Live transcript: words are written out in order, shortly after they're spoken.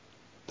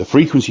The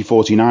Frequency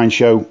 49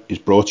 show is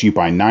brought to you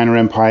by Niner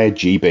Empire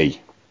GB.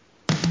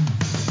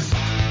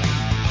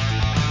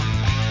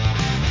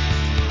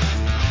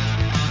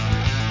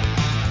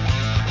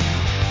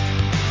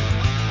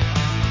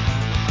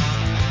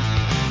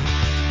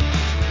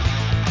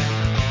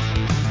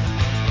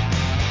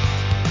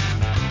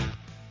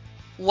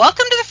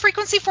 Welcome to the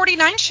Frequency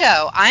 49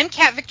 show. I'm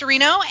Kat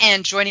Victorino,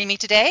 and joining me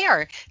today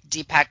are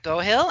Deepak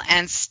Gohil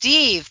and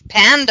Steve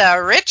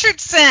Panda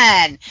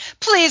Richardson.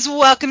 Please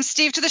welcome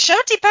Steve to the show,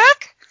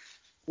 Deepak.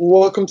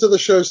 Welcome to the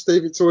show,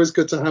 Steve. It's always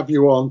good to have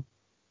you on.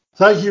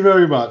 Thank you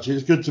very much.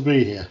 It's good to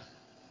be here.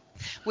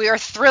 We are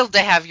thrilled to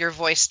have your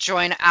voice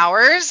join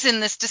ours in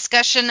this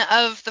discussion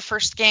of the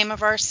first game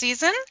of our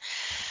season.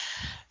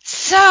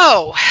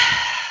 So,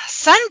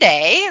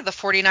 Sunday, the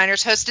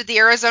 49ers hosted the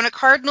Arizona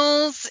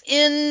Cardinals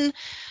in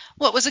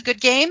what was a good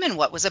game and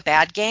what was a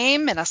bad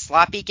game and a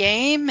sloppy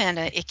game and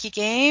an icky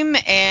game,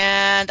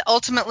 and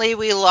ultimately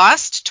we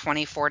lost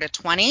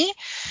 24-20.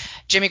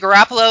 Jimmy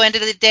Garoppolo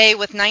ended the day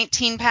with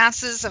 19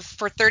 passes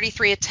for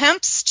 33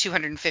 attempts,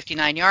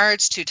 259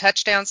 yards, 2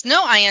 touchdowns,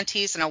 no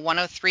INTs, and a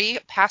 103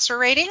 passer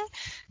rating.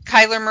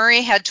 Kyler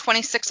Murray had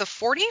 26 of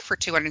 40 for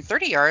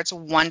 230 yards,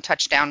 1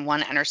 touchdown,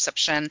 1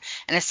 interception,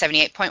 and a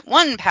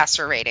 78.1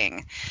 passer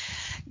rating.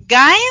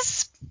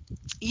 Guys,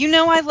 you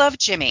know I love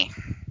Jimmy,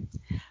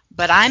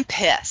 but I'm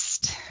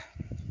pissed.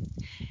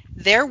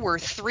 There were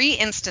 3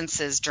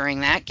 instances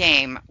during that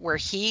game where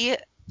he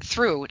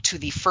threw to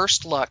the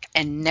first look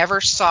and never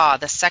saw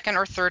the second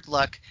or third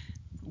look.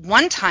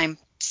 One time,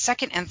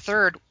 second and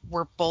third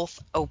were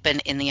both open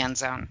in the end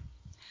zone.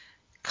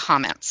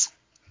 Comments?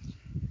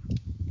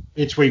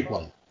 It's week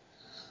 1.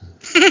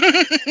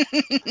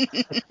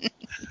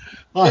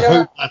 I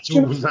hope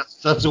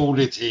that's all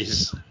it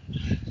is.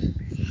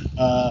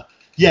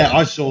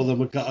 I saw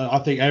them. I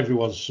think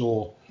everyone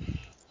saw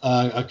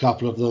a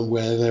couple of them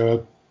where there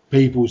were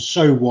people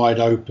so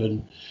wide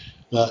open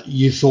that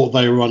you thought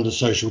they were under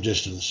social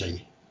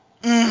distancing.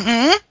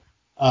 Mm-hmm.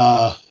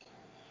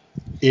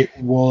 It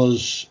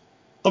was...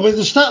 I mean,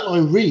 the stat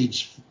line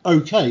reads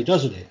okay,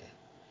 doesn't it?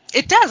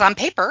 It does on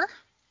paper.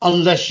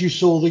 Unless you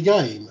saw the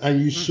game and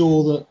you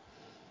saw that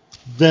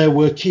there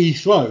were key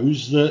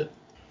throws that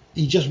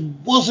he just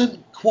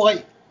wasn't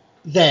quite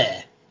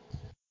there.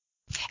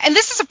 And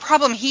this is a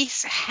problem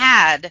he's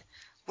had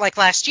like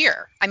last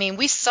year. I mean,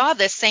 we saw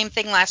this same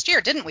thing last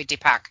year, didn't we,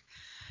 Deepak?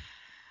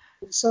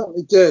 We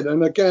certainly did.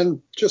 And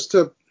again, just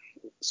to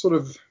sort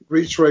of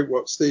reiterate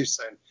what Steve's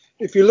saying,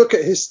 if you look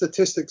at his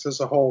statistics as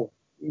a whole,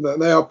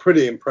 they are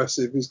pretty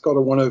impressive. He's got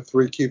a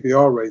 103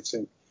 QBR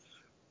rating.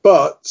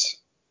 But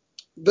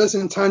there's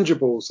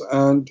intangibles,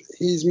 and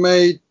he's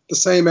made the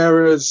same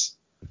errors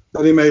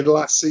that he made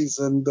last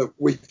season that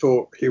we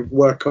thought he'd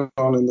work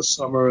on in the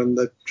summer and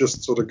they'd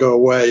just sort of go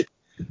away.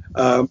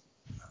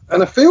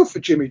 And I feel for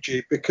Jimmy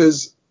G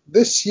because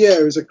this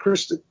year is a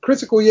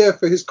critical year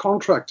for his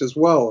contract as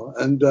well.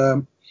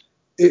 And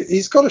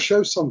he's got to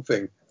show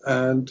something.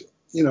 And,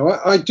 you know,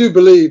 I do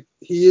believe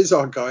he is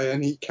our guy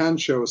and he can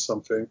show us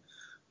something.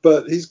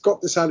 But he's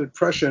got this added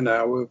pressure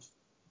now of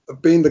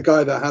being the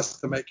guy that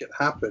has to make it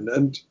happen.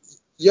 And,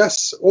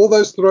 yes, all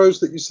those throws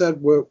that you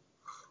said were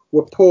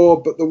poor,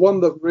 but the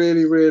one that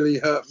really, really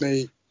hurt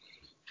me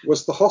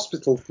was the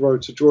hospital throw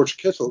to George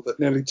Kittle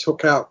that nearly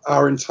took out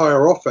our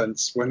entire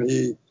offense when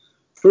he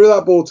threw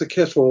that ball to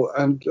Kittle.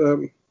 And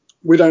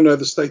we don't know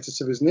the status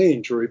of his knee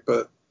injury,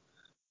 but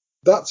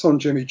that's on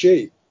Jimmy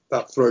G,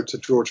 that throw to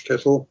George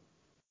Kittle.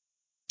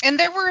 And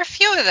there were a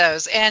few of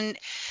those. And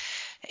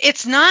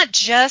it's not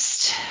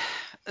just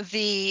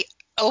the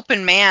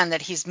open man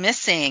that he's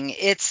missing.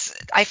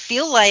 I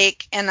feel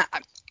like, and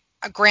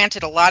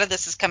granted, a lot of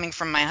this is coming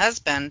from my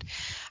husband,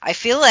 I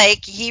feel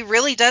like he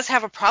really does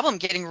have a problem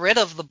getting rid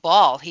of the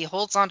ball. He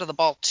holds onto the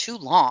ball too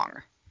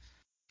long.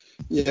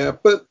 Yeah,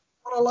 but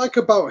what I like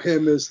about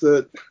him is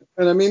that,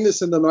 and I mean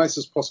this in the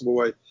nicest possible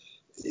way,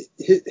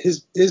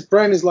 his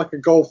brain is like a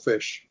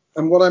goldfish.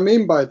 And what I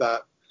mean by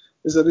that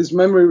is that his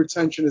memory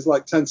retention is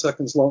like 10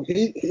 seconds long.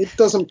 He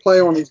doesn't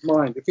play on his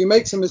mind. If he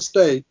makes a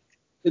mistake,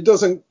 it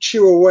doesn't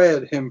chew away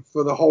at him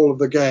for the whole of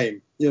the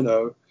game, you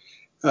know.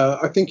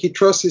 I think he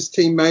trusts his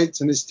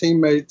teammates, and his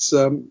teammates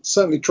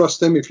certainly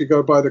trust him if you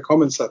go by the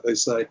comments that they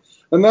say.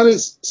 And that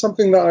is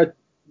something that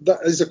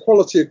is a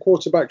quality a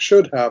quarterback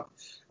should have,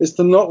 is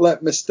to not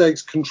let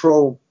mistakes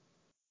control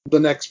the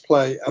next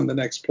play and the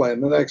next play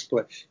and the next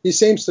play. He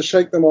seems to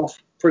shake them off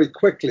pretty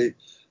quickly.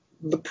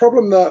 The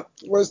problem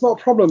it's not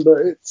a problem, but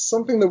it's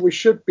something that we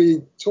should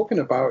be talking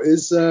about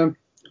is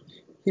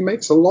he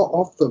makes a lot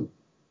of them,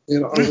 you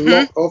know, a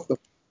lot of them.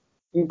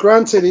 And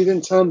granted, he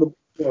didn't turn the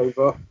ball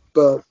over,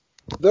 but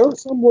there are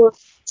some work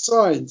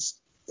signs.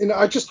 You know,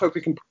 I just hope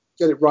he can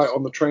get it right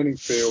on the training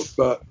field.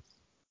 But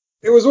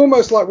it was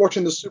almost like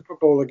watching the Super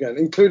Bowl again,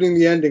 including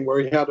the ending where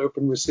he had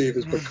open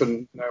receivers but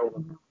couldn't nail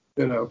them.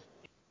 You know.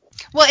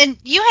 Well, and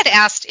you had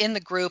asked in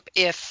the group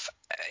if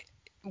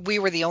we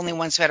were the only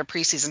ones who had a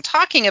preseason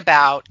talking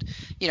about,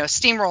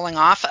 steamrolling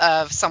off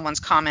of someone's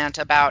comment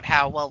about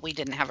how, well, we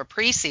didn't have a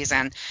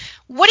preseason.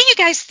 What do you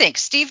guys think?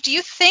 Steve, do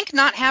you think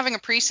not having a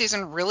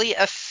preseason really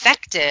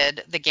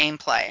affected the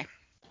gameplay?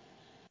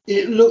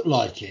 It looked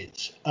like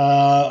it.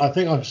 I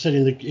think I've said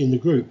in the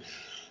group,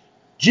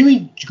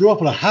 Jimmy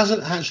Garoppolo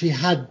hasn't actually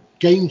had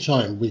game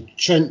time with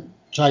Trent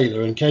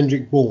Taylor and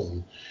Kendrick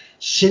Bourne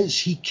since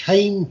he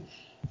came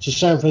to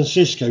San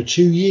Francisco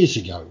 2 years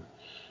ago,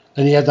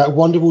 and he had that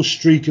wonderful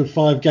streak of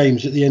 5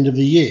 games at the end of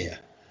the year.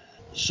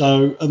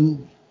 So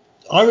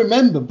I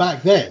remember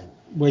back then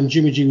when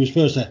Jimmy G was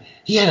first there,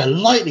 he had a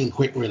lightning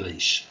quick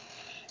release.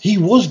 He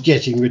was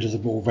getting rid of the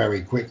ball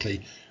very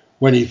quickly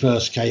when he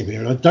first came here,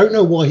 and I don't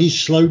know why he's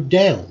slowed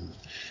down.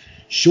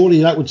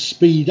 Surely that would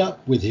speed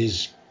up with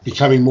his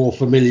becoming more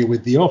familiar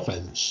with the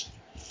offense.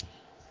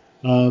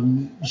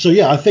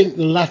 I think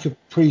the lack of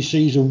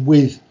preseason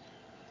with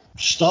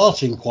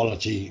starting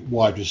quality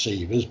wide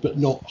receivers, but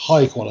not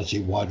high quality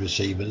wide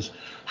receivers,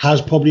 has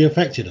probably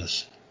affected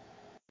us.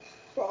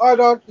 But I'd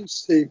argue,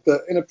 Steve,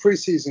 that in a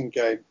preseason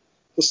game,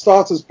 the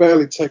starters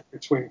barely take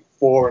between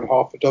 4 and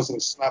half a dozen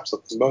snaps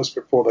at the most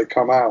before they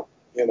come out.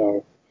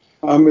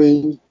 I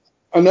mean,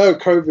 I know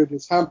COVID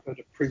has hampered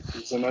a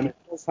preseason and it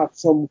does have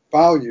some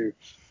value,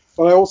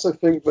 but I also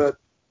think that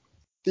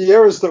the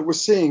errors that we're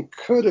seeing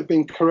could have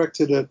been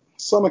corrected at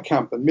summer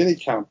camp and mini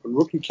camp and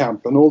rookie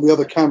camp and all the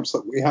other camps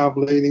that we have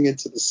leading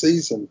into the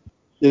season.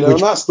 And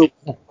that's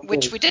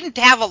which we didn't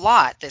have a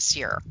lot this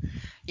year.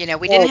 We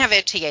didn't have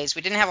OTAs.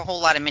 We didn't have a whole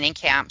lot of mini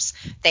camps.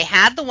 They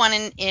had the one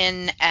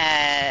in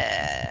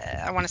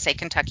I want to say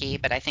Kentucky,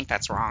 but I think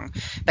that's wrong.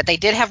 But they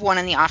did have one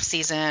in the off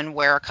season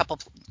where a couple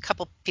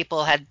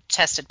people had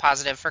tested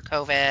positive for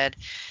COVID.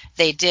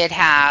 They did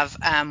have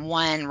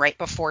one right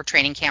before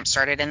training camp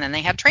started, and then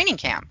they had training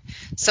camp.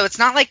 So it's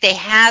not like they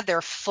had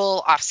their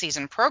full off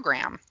season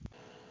program.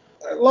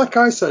 Like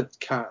I said,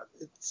 Kat,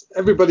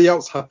 everybody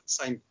else had the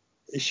same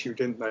issue,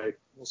 didn't they?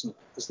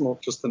 It's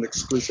not just an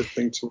exclusive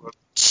thing to us.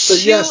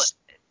 But yes,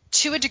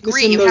 to a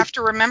degree, you have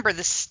to remember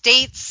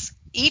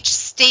each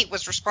state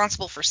was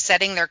responsible for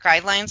setting their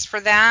guidelines for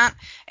that,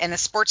 and the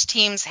sports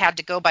teams had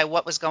to go by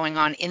what was going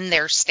on in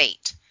their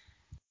state.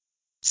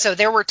 So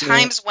there were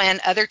times when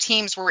other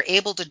teams were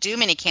able to do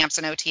mini camps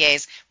and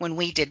OTAs when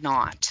we did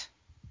not.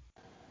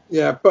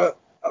 Yeah, but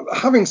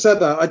having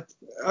said that,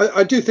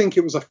 I do think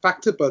it was a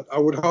factor, but I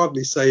would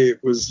hardly say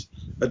it was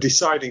a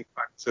deciding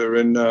factor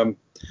in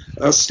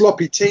a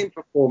sloppy team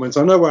performance.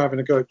 I know we're having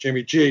a go at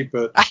Jimmy G,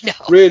 but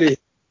really,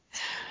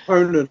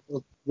 opponent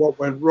of what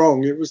went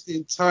wrong. It was the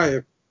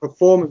entire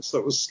performance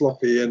that was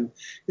sloppy, and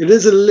it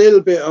is a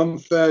little bit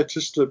unfair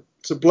just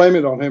to blame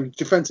it on him.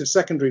 Defensive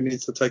secondary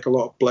needs to take a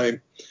lot of blame.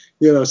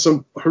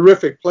 Some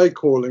horrific play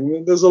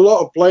calling. There's a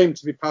lot of blame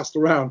to be passed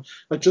around.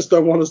 I just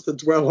don't want us to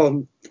dwell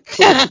on.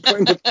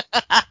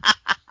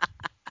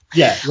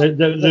 Yeah,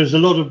 there's a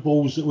lot of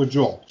balls that were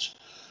dropped.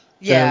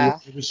 Yeah.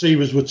 The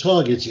receivers were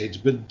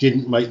targeted but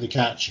didn't make the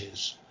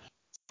catches.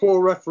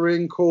 Poor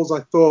refereeing calls,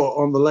 I thought,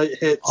 on the late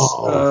hits.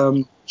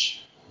 So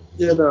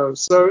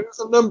there's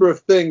a number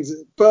of things.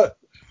 But,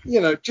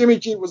 Jimmy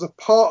G was a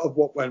part of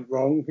what went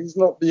wrong. He's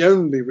not the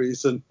only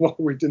reason why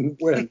we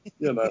didn't win,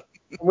 And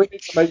we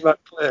need to make that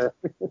clear.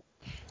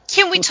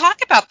 Can we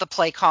talk about the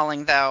play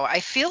calling, though?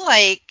 I feel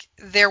like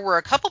there were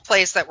a couple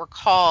plays that were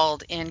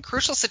called in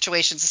crucial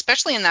situations,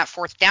 especially in that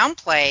fourth down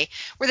play,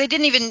 where they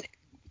didn't even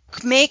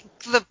make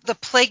the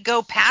play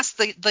go past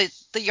the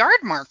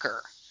yard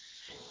marker.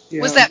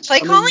 Yeah, was that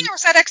play calling or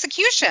was that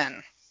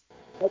execution?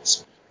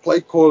 That's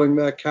play calling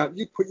there, Kat.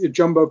 You put your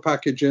jumbo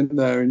package in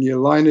there and you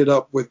line it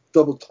up with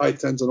double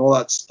tight ends and all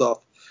that stuff.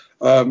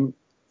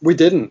 We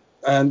didn't.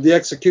 And the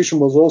execution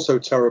was also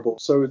terrible.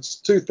 So it's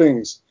two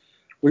things.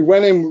 We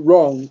went in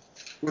wrong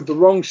with the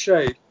wrong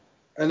shade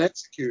and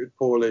executed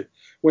poorly.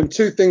 When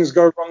two things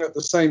go wrong at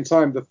the same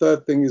time, the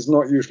third thing is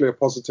not usually a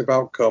positive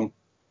outcome.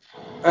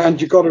 And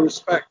you've got to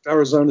respect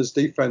Arizona's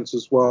defense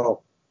as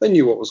well. They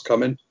knew what was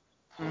coming.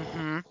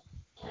 Mm-hmm.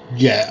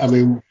 Yeah, I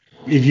mean,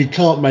 if you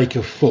can't make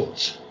a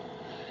foot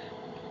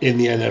in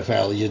the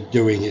NFL, you're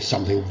doing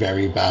something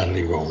very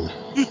badly wrong.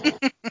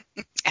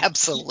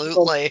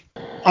 Absolutely.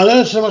 I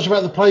learned so much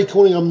about the play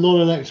calling. I'm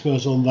not an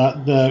expert on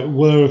that. There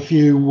were a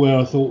few where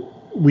I thought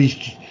we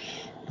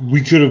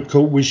should have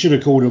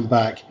called them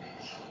back,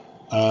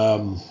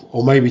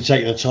 or maybe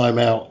taken a time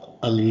out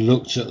and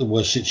looked at the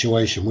worst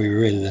situation we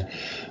were in.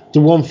 The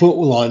 1 foot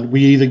line,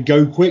 we either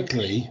go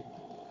quickly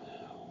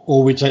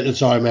or we take the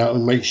time out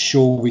and make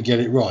sure we get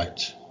it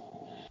right.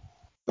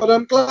 But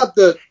I'm glad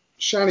that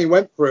Shani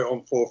went for it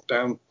on fourth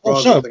down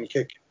rather than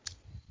kick.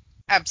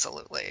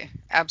 Absolutely.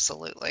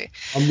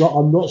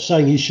 I'm not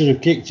saying he should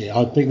have kicked it.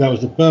 I think that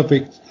was the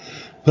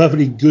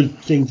perfectly good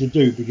thing to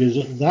do, because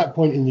at that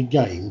point in the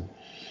game,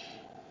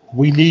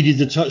 we needed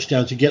the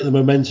touchdown to get the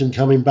momentum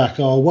coming back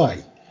our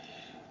way.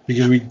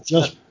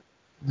 Because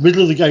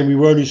middle of the game, we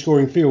were only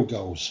scoring field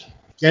goals.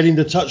 Getting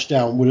the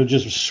touchdown would have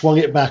just swung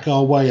it back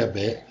our way a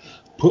bit,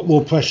 put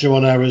more pressure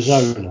on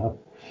Arizona,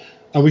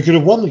 and we could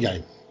have won the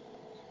game.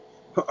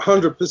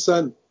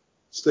 100%,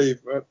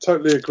 Steve. I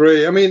totally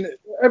agree. I mean,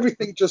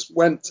 everything just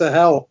went to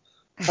hell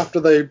after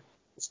they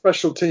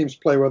special teams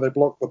play where they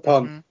block the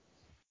punt.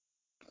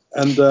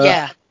 Mm-hmm. And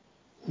Yeah.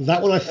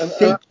 That one I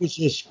think was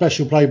a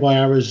special play by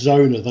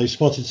Arizona. They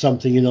spotted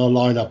something in our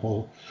lineup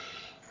or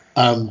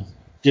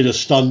did a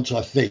stunt,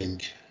 I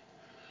think,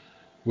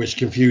 which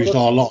confused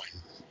our line.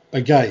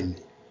 Again,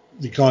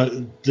 these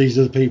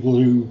are the people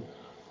who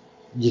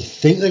you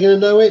think they're going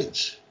to know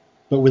it,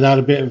 but without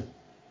a bit of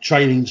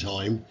training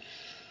time,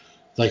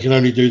 they can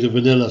only do the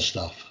vanilla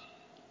stuff.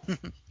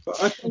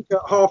 But I think at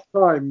half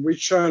time, we've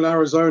shown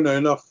Arizona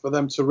enough for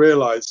them to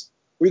realise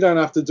we don't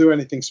have to do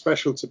anything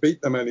special to beat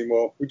them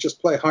anymore. We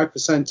just play high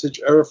percentage,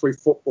 error-free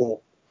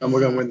football, and we're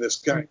going to win this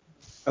game.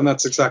 And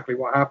that's exactly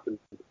what happened.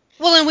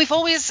 Well, and we've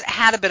always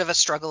had a bit of a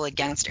struggle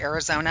against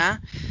Arizona.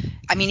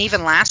 I mean,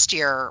 even last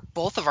year,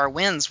 both of our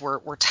wins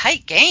were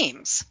tight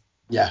games.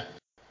 Yeah.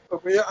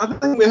 But I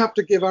think we have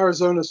to give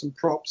Arizona some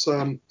props.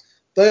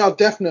 They are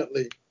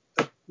definitely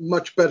a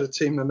much better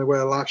team than they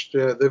were last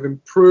year. They've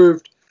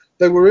improved.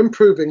 They were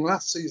improving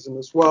last season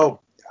as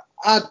well.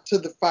 Add to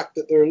the fact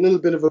that they're a little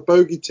bit of a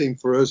bogey team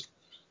for us.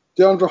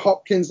 DeAndre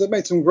Hopkins, they've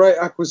made some great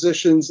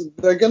acquisitions.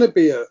 They're going to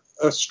be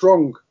a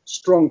strong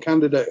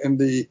candidate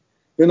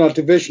in our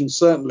division,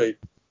 certainly.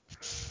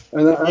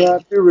 And I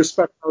do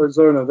respect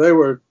Arizona. They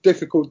were a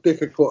difficult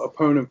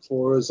opponent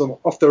for us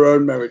off their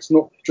own merits,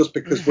 not just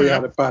because we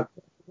had a bad.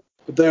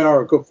 But they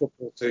are a good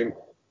football team.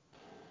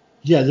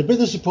 Yeah, the bit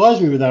that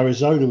surprised me with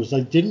Arizona was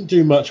they didn't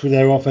do much with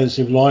their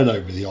offensive line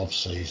over the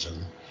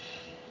off-season.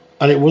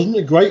 And it wasn't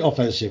a great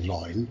offensive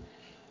line,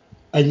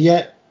 and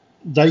yet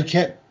they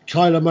kept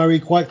Kyler Murray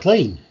quite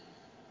clean.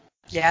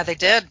 Yeah, they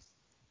did.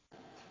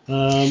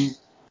 I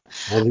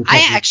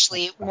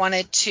actually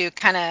wanted to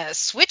kind of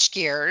switch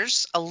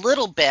gears a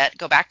little bit,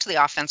 go back to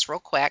the offense real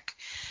quick.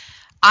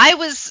 I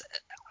was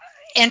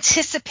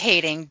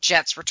anticipating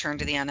Jets' return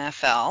to the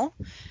NFL.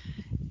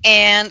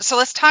 And so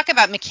let's talk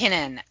about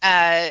McKinnon.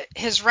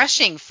 His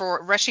rushing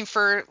for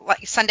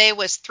Sunday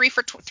was three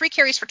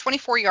carries for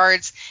 24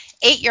 yards,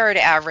 8-yard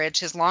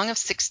average, his long of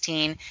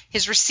 16.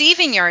 His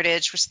receiving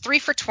yardage was 3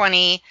 for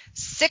 20,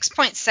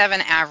 6.7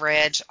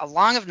 average, a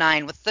long of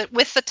 9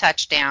 with the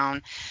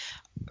touchdown.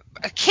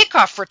 A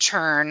kickoff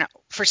return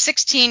for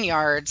 16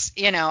 yards.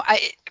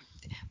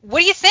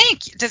 What do you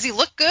think? Does he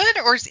look good,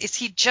 or is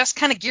he just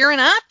kind of gearing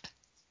up?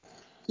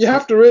 You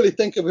have to really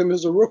think of him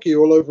as a rookie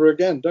all over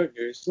again, don't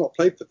you? He's not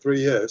played for 3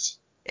 years.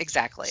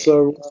 Exactly.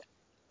 So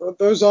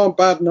those aren't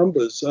bad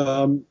numbers.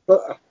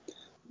 But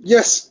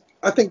yes,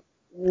 I think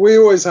we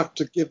always have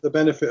to give the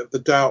benefit of the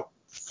doubt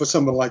for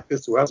someone like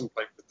this who hasn't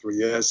played for 3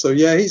 years. So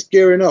yeah, he's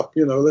gearing up.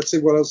 Let's see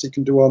what else he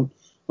can do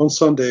on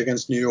Sunday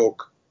against New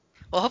York.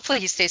 Well, hopefully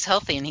he stays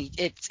healthy, and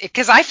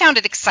because I found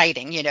it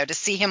exciting, to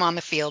see him on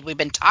the field. We've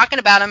been talking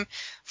about him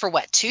for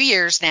 2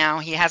 years now.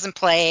 He hasn't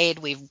played.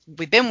 We've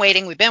been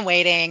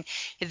waiting.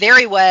 There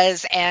he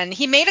was, and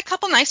he made a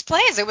couple nice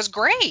plays. It was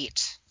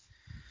great.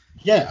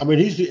 Yeah, I mean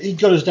he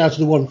got us down to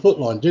the 1 foot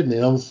line, didn't he?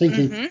 I was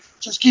thinking,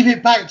 just give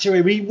it back to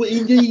him. He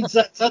needs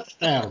that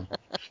touchdown.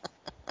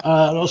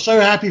 And I was so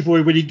happy for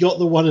him when he got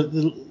the one at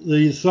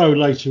the throw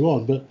later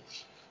on. But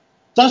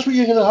that's what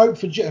you're going to hope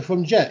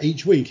from Jet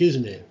each week,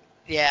 isn't it?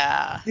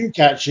 Yeah. 2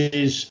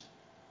 catches,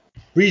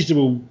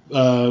 reasonable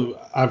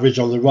average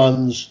on the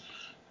runs,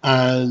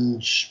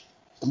 and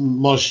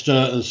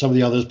Mostert and some of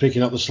the others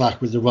picking up the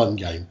slack with the run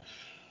game.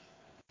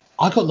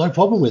 I got no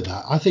problem with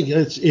that. I think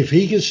if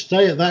he can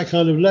stay at that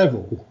kind of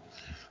level,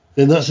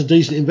 then that's a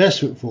decent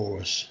investment for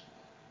us.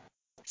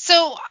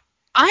 So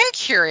I'm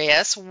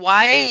curious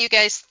why you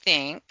guys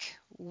think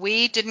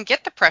we didn't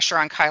get the pressure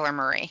on Kyler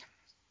Murray.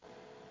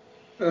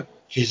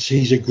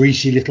 He's a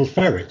greasy little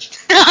ferret.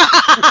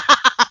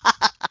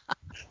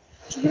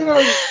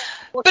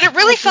 But it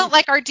really felt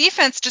like our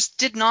defense just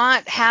did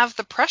not have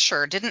the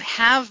pressure, didn't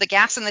have the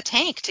gas in the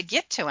tank to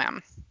get to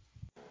him.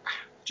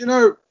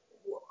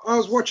 I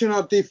was watching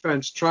our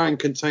defense try and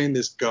contain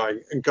this guy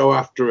and go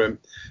after him.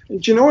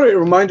 And do you know what it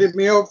reminded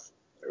me of?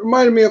 It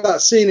reminded me of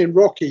that scene in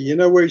Rocky,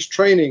 where he's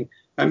training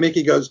and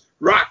Mickey goes,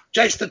 "Rock,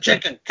 chase the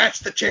chicken, catch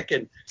the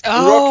chicken."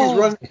 Oh. And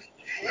Rocky's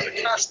running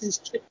to catch these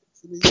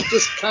chickens and he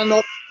just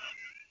cannot.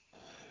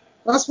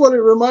 That's what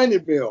it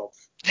reminded me of.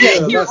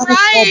 Yeah, you're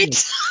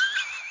right.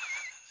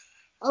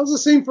 That was a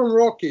scene from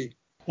Rocky.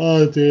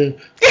 Oh dear.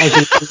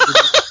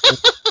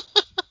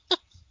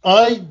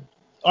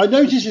 I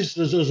noticed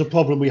this as a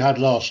problem we had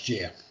last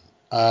year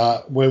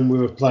when we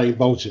were playing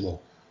Baltimore,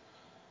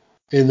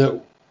 in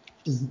that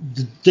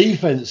the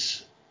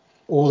defense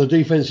or the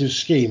defensive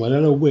scheme, I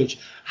don't know which,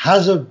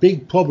 has a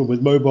big problem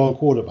with mobile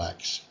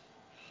quarterbacks.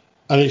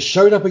 And it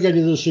showed up again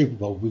in the Super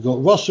Bowl. We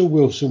got Russell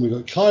Wilson, we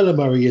got Kyler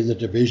Murray in the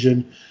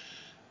division.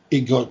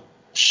 It got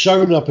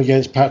shown up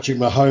against Patrick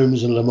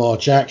Mahomes and Lamar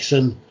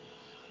Jackson.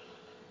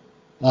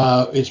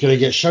 It's going to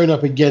get shown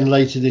up again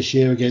later this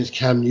year against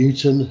Cam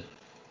Newton.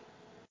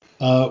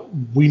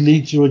 We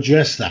need to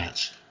address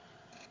that.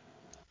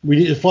 We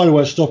need to find a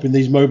way of stopping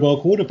these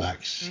mobile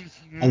quarterbacks.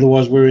 Mm-hmm.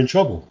 Otherwise, we're in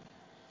trouble.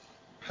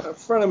 A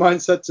friend of mine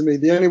said to me,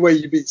 the only way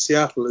you beat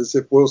Seattle is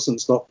if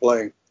Wilson's not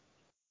playing.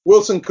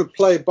 Wilson could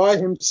play by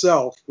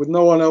himself with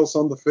no one else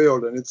on the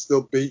field and it'd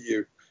still beat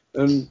you.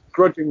 And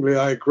grudgingly,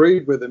 I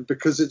agreed with him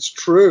because it's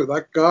true.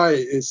 That guy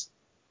is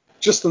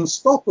just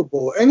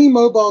unstoppable. Any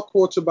mobile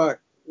quarterback,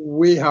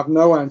 we have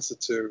no answer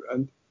to.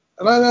 And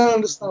I don't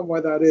understand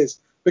why that is.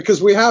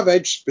 Because we have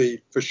edge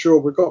speed, for sure.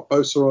 We've got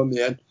Bosa on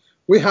the end.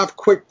 We have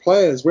quick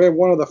players. We're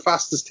one of the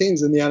fastest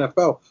teams in the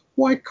NFL.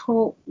 Why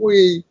can't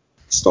we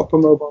stop a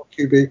mobile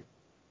QB?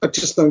 I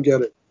just don't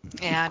get it.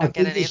 Yeah, I don't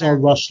get it think it's either. our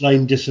rush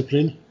lane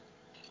discipline.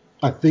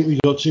 I think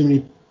we've got too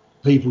many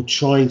people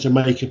trying to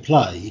make a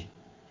play.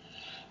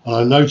 And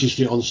I noticed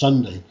it on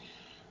Sunday.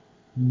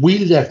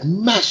 We left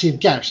massive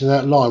gaps in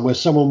that line where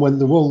someone went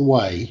the wrong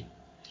way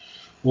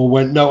or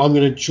went, no, I'm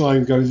going to try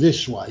and go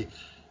this way.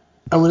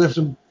 And we left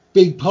a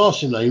big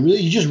passing lane.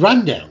 You just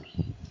ran down.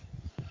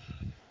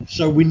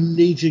 So we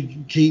need to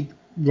keep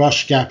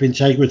rush gap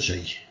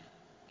integrity.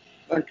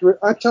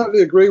 I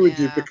totally agree with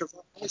you Yeah. because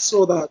I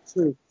saw that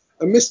too.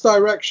 A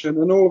misdirection,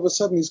 and all of a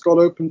sudden he's got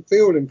open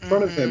field in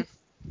front of him.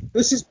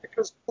 This is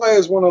because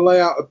players want to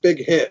lay out a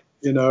big hit,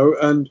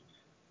 and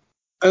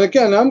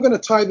again, I'm going to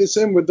tie this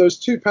in with those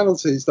two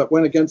penalties that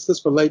went against us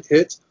for late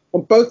hits.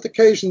 On both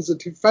occasions, the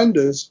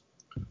defenders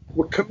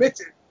were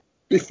committed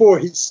before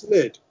he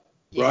slid,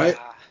 right?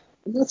 Yeah.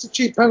 And that's a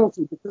cheap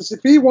penalty because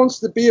if he wants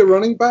to be a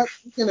running back,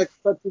 he can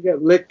expect to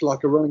get licked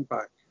like a running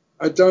back.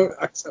 I don't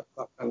accept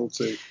that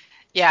penalty.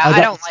 Yeah,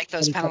 I don't like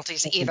those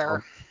penalties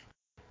either.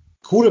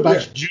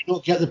 Quarterbacks do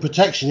not get the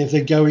protection if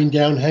they're going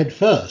down head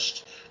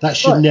first. That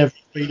should never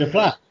have been a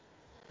flag.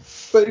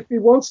 But if he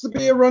wants to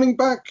be a running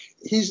back,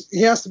 he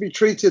has to be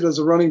treated as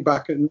a running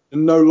back and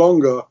no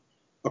longer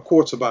a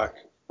quarterback.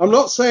 I'm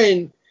not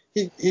saying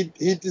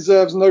he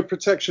deserves no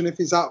protection if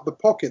he's out of the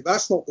pocket.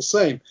 That's not the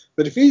same.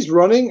 But if he's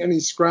running and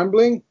he's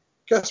scrambling,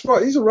 guess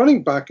what? He's a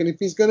running back, and if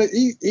he's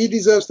he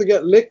deserves to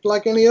get licked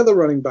like any other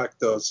running back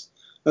does.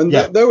 And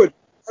there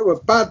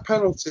were bad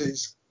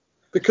penalties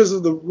because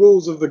of the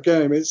rules of the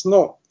game. It's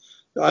not.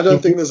 I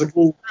don't think there's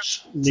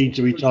rules need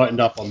to be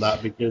tightened up on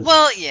that because.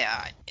 Well,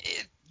 yeah,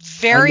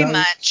 very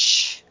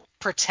much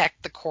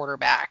protect the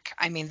quarterback.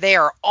 I mean, they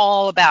are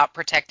all about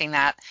protecting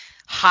that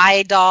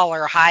high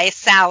dollar, high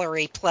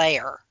salary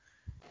player.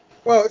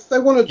 Well, if they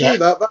want to do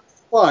that,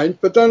 that's fine.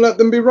 But don't let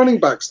them be running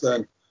backs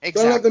then.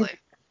 Exactly.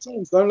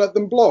 Don't let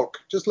them block.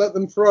 Just let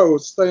them throw or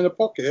stay in a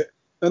pocket,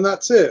 and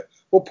that's it.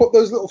 Or put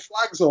those little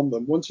flags on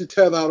them. Once you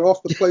tear that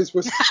off, the place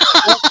was.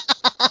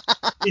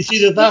 It's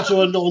either that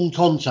or a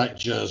non-contact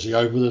jersey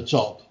over the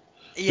top.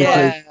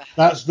 Yeah. Because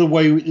that's the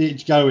way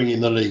it's going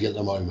in the league at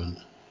the moment.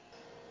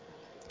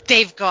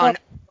 They've gone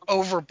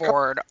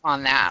overboard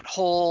on that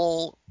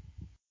whole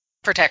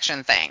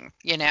protection thing,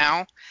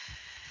 Can't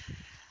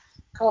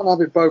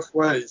have it both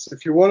ways.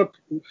 If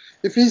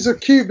he's a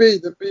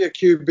QB, then be a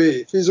QB.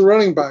 If he's a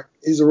running back,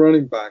 he's a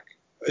running back.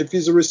 If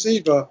he's a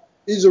receiver,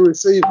 he's a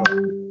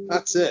receiver.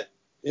 That's it,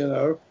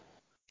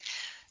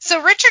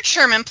 So Richard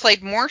Sherman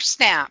played more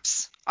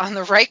snaps on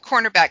the right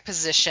cornerback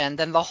position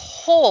than the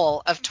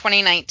whole of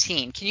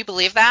 2019. Can you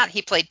believe that?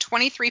 He played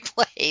 23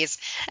 plays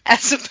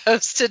as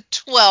opposed to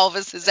 12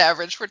 as his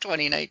average for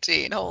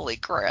 2019. Holy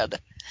crud.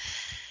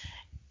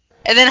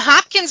 And then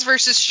Hopkins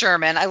versus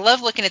Sherman. I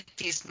love looking at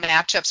these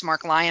matchups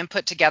Mark Lyon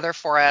put together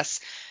for us.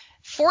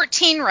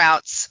 14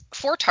 routes,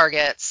 4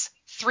 targets,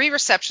 3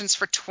 receptions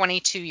for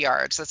 22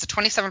 yards. That's a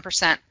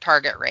 27%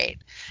 target rate.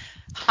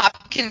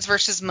 Hopkins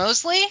versus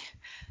Mosley.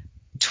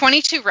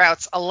 22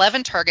 routes,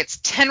 11 targets,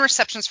 10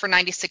 receptions for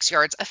 96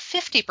 yards, a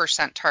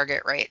 50%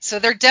 target rate. So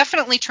they're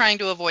definitely trying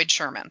to avoid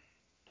Sherman.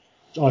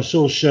 I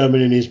saw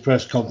Sherman in his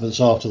press conference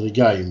after the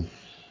game,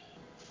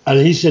 and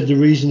he said the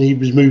reason he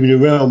was moving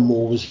around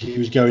more was he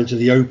was going to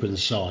the open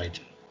side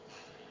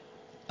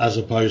as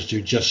opposed to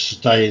just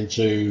staying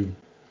to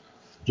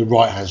the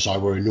right-hand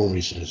side where he normally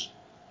sits.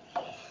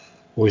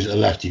 Or is it the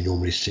left he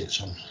normally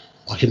sits on?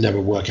 I can never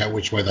work out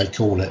which way they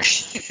call it.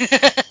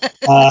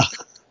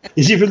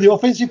 Is it from the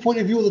offensive point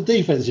of view or the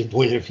defensive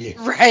point of view?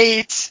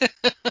 Right.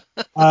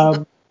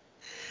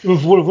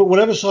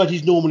 Whatever side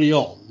he's normally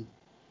on,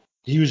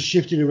 he was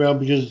shifting around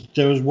because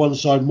there was one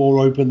side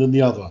more open than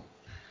the other,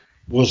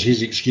 was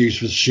his excuse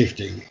for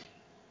shifting.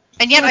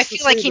 And yet I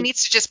feel like he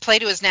needs to just play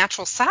to his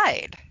natural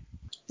side.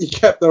 He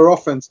kept their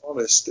offense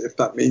honest, if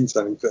that means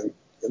anything,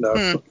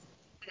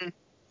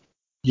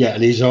 Yeah,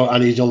 and he's on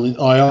the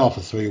IR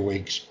for 3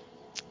 weeks.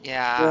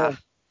 Yeah.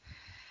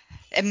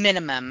 A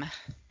minimum.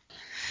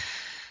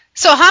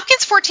 So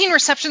Hopkins' 14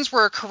 receptions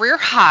were a career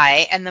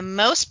high and the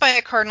most by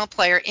a Cardinal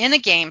player in a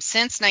game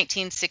since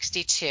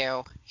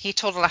 1962. He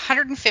totaled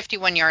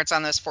 151 yards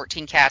on those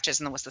 14 catches,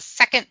 and that was the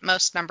second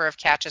most number of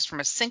catches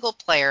from a single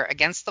player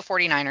against the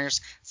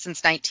 49ers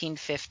since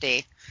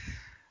 1950.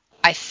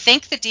 I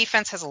think the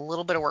defense has a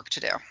little bit of work to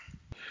do.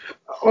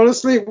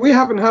 Honestly, we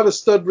haven't had a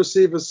stud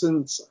receiver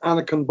since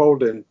Anakin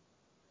Boldin.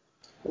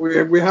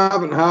 We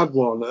haven't had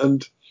one.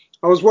 And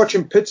I was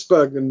watching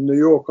Pittsburgh and New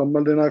York on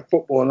Monday Night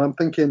Football, and I'm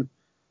thinking,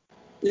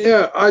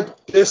 yeah, I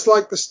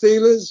dislike the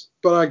Steelers,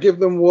 but I give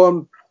them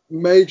one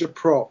major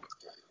prop.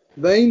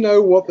 They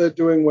know what they're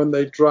doing when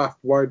they draft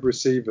wide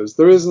receivers.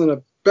 There isn't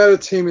a better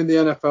team in the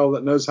NFL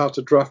that knows how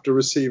to draft a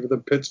receiver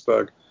than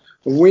Pittsburgh.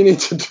 And we need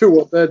to do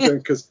what they're doing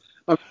because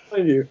I'm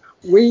telling you,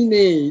 we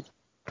need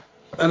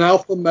an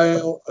alpha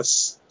male, a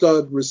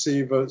stud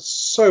receiver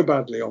so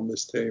badly on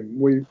this team.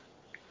 We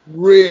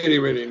really,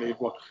 really need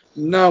one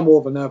now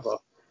more than ever.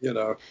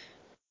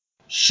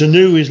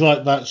 Sanu is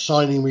like that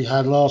signing we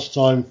had last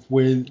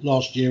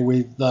year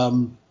with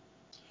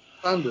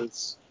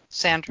Sanders.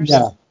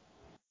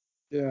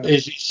 Yeah.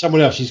 Is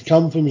someone else. He's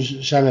come from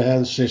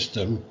Shanahan's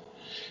system.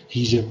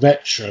 He's a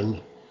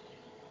veteran.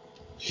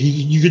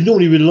 You could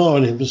normally rely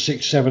on him for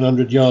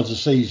 600-700 yards a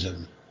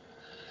season.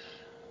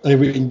 And if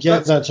we can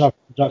get that type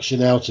of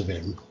production out of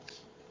him,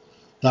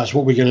 that's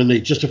what we're going to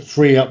need, just to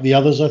free up the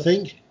others, I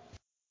think.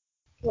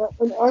 Yeah,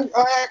 and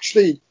I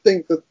actually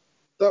think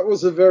that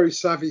was a very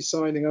savvy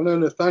signing. I know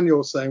Nathaniel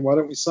was saying, why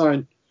don't we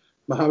sign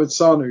Mohamed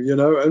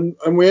Sanu,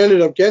 and we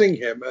ended up getting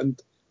him.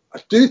 And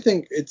I do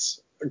think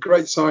it's a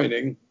great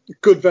signing,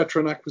 good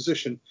veteran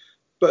acquisition.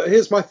 But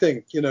here's my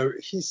thing,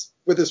 he's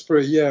with us for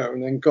a year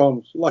and then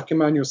gone, like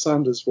Emmanuel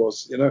Sanders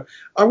was.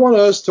 I want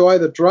us to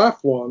either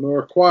draft one or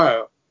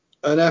acquire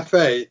an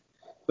FA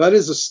that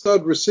is a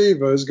stud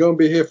receiver who's going to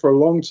be here for a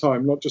long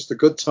time, not just a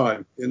good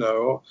time.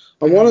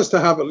 I want us to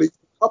have at least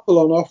a couple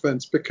on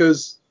offense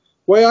because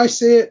the way I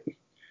see it,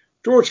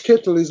 George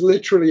Kittle is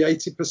literally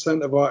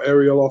 80% of our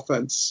aerial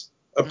offense,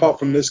 apart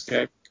from this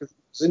game, because he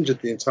was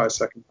injured the entire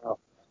second half.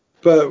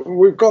 But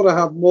we've got to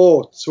have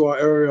more to our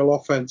aerial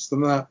offense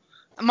than that.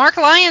 Mark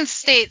Lyons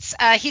states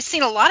he's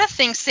seen a lot of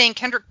things saying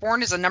Kendrick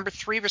Bourne is a number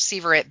 3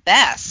 receiver at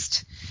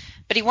best.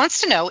 But he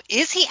wants to know,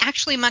 is he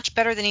actually much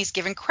better than he's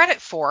given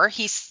credit for?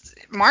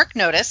 Mark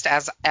noticed,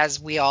 as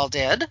we all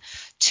did,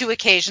 2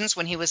 occasions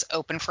when he was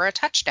open for a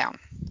touchdown.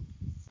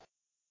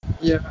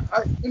 Yeah,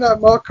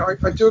 Mark,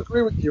 I do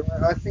agree with you.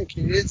 I think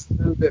he is a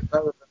little bit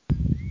better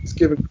than he's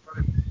given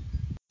credit.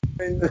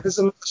 I mean, there's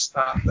another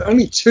stat.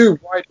 Only 2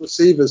 wide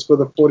receivers for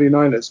the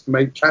 49ers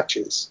made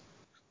catches.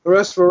 The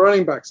rest were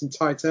running backs and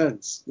tight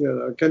ends.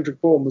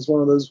 Kendrick Bourne was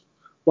one of those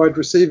wide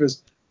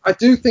receivers. I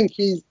do think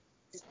he's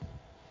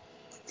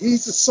a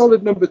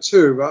solid number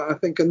 2. I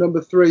think a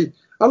number 3.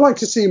 I'd like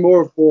to see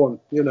more of Bourne.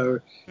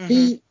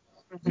 He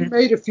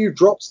made a few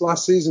drops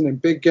last season in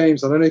big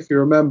games. I don't know if you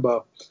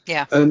remember.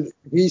 Yeah. And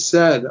he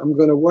said, I'm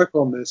going to work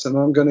on this and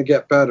I'm going to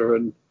get better.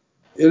 And,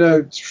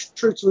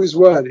 true to his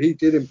word, he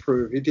did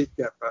improve. He did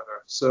get better.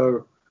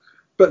 So,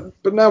 but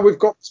now we've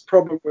got this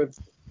problem with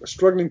we're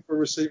struggling for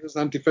receivers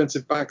and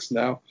defensive backs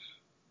now.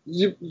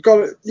 You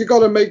got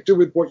to make do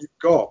with what you've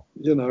got,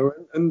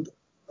 and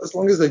as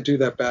long as they do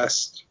their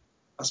best,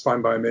 that's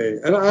fine by me.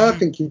 And I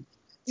think he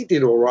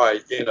did all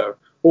right,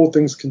 all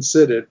things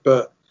considered.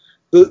 But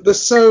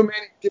there's so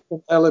many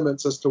different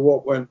elements as to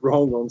what went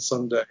wrong on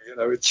Sunday.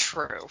 It's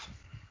true.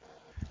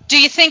 Do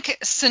you think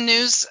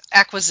Sanu's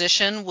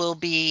acquisition will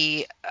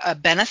be a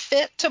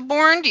benefit to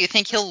Bourne? Do you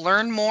think he'll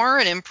learn more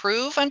and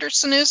improve under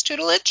Sanu's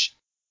tutelage?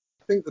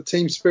 I think the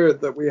team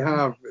spirit that we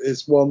have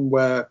is one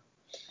where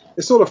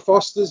it sort of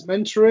fosters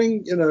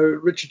mentoring.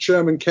 Richard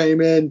Sherman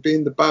came in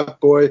being the bad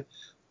boy,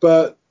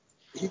 but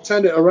he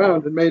turned it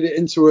around and made it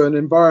into an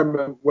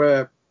environment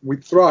where we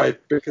thrive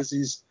because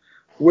he's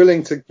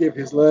willing to give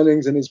his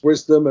learnings and his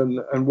wisdom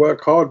and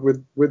work hard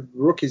with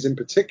rookies in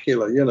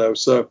particular,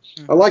 So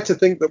I like to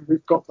think that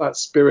we've got that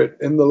spirit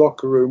in the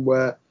locker room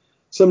where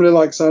somebody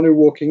like Sanu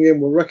walking in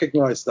will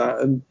recognize that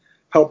and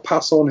help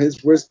pass on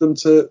his wisdom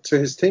to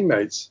his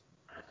teammates.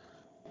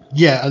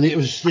 Yeah, and it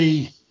was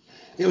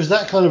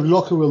that kind of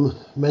locker room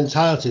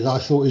mentality that I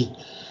thought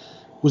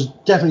was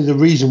definitely the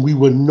reason we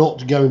were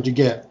not going to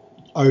get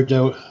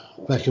Odell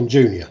Beckham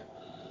Jr.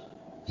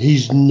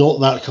 He's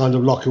not that kind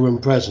of locker room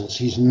presence.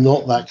 He's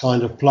not that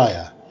kind of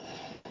player.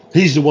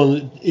 He's the one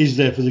that is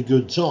there for the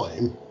good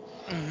time.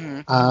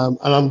 Mm-hmm. And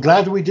I'm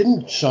glad we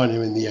didn't sign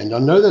him in the end. I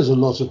know there's a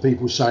lot of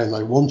people saying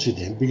they wanted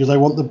him because they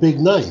want the big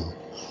name.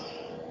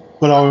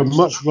 But I would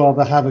much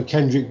rather have a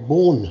Kendrick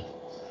Bourne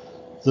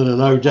than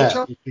an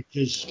Odell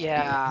because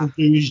he'll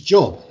do his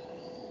job.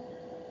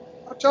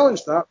 I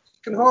challenge that.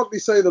 You can hardly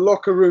say the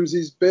locker rooms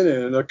he's been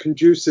in are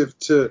conducive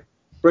to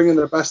bringing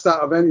the best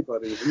out of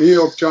anybody. The New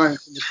York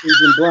Giants and the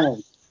Cleveland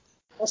Browns.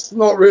 That's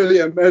not really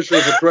a measure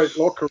of a great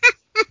locker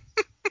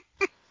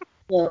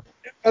room.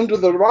 Under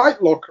the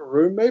right locker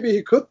room, maybe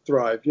he could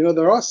thrive.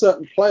 There are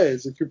certain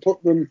players, if you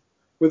put them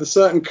with a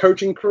certain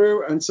coaching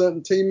crew and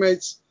certain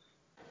teammates,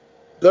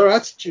 their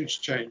attitudes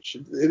change.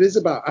 It is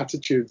about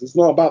attitudes. It's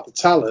not about the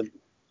talent.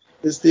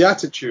 It's the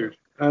attitude.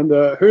 And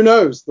who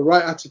knows, the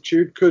right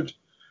attitude could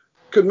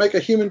make a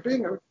human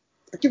being. I'll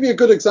give you a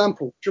good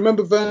example. Do you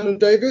remember Vernon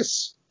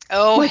Davis?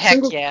 Oh,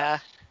 yeah.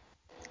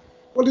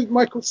 What did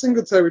Michael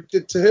Singletary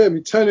did to him?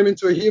 He turned him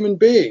into a human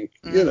being.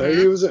 Mm-hmm.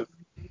 He was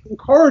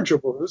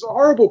incorrigible. He was a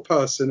horrible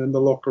person in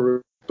the locker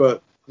room.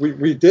 But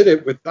we did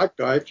it with that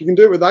guy. If you can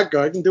do it with that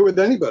guy, you can do it with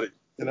anybody,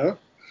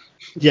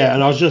 Yeah,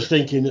 and I was just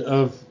thinking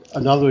of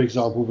another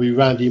example, be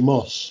Randy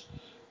Moss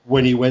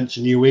when he went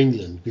to New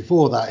England.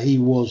 Before that, he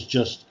was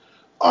just,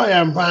 I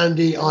am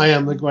Randy, I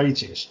am the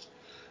greatest.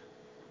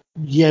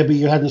 Yeah, but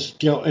you hadn't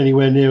got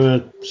anywhere near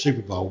a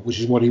Super Bowl, which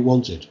is what he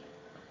wanted.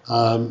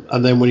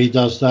 And then when he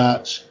does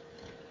that,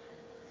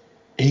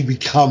 he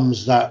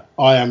becomes that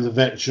I am the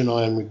veteran,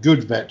 I am a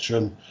good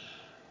veteran,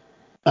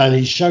 and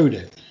he showed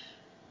it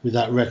with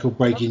that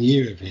record-breaking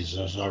year of his,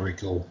 as I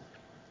recall.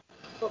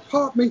 But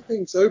part of me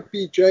thinks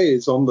OBJ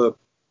is on a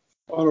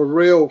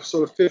real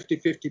sort of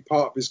 50-50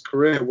 part of his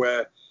career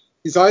where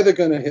he's either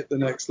going to hit the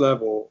next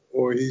level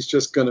or he's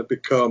just going to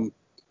become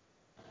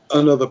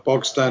another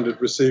bog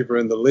standard receiver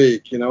in the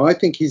league. You know, I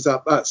think he's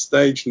at that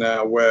stage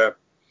now where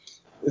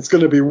it's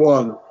going to be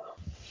one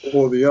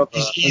or the other.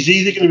 He's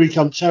either going to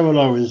become Terrell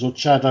Owens or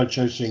Chad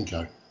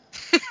Ochocinco.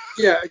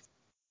 Yeah,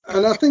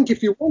 and I think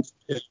if you wanted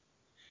him,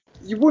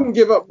 you wouldn't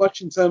give up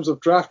much in terms of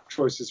draft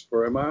choices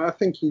for him. I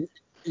think he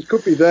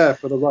could be there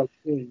for the right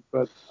team,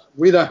 but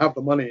we don't have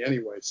the money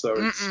anyway, so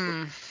it's,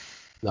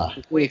 No.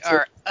 We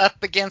are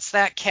up against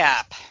that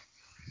cap.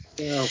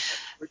 yeah.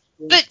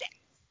 But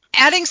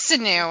adding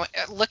Sanu,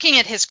 looking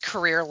at his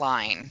career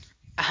line,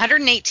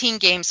 118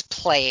 games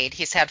played.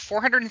 He's had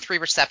 403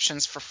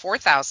 receptions for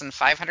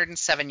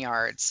 4,507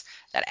 yards.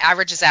 That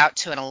averages out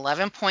to an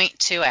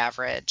 11.2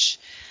 average.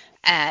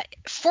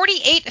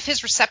 48 of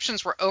his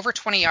receptions were over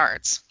 20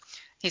 yards.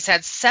 He's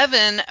had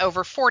 7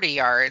 over 40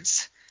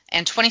 yards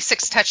and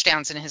 26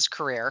 touchdowns in his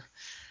career.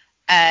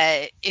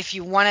 If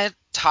you want to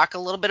talk a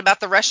little bit about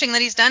the rushing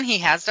that he's done, he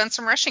has done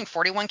some rushing.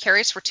 41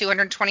 carries for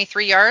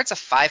 223 yards, a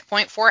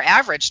 5.4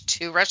 average.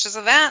 2 rushes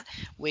of that,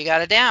 we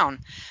got it down.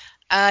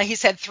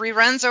 He's had 3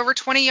 runs over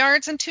 20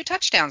 yards and 2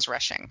 touchdowns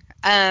rushing.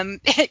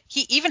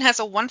 He even has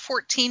a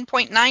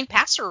 114.9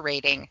 passer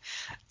rating.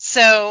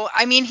 So,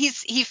 I mean, he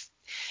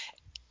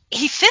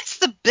fits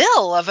the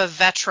bill of a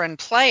veteran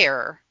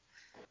player.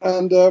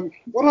 And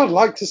what I'd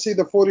like to see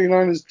the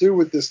 49ers do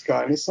with this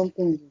guy, and it's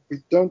something we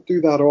don't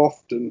do that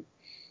often,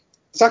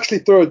 is actually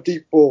throw a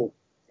deep ball.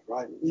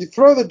 Right? You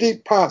throw the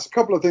deep pass,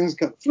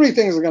 three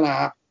things are going to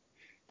happen.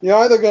 You're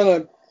either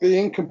going to be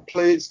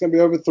incomplete, it's going to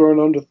be overthrown,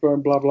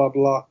 underthrown, blah, blah,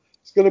 blah.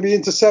 It's going to be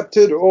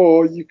intercepted,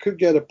 or you could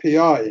get a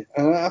PI.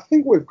 And I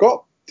think we've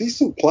got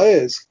decent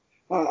players.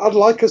 I'd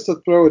like us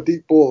to throw a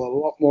deep ball a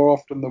lot more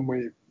often than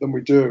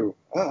we do.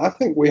 I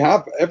think we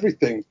have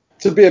everything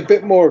to be a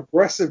bit more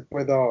aggressive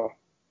with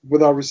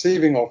our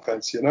receiving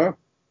offense, you know.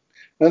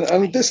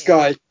 And this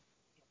guy,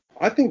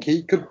 I think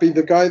he could be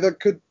the guy that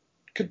could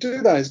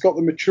do that. He's got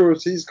the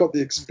maturity, he's got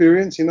the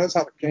experience, he knows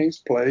how the game's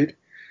played.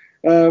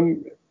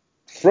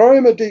 Throw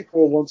him a deep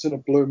ball once in a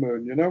blue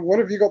moon, you know. What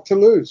have you got to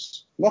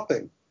lose?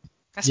 Nothing.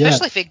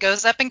 Especially if he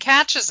goes up and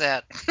catches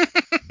it.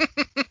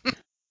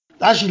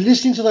 Actually,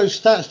 listening to those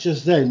stats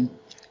just then,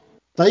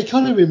 they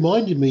kind of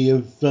reminded me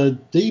of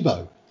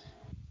Debo.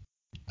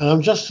 And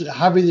I'm just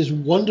having this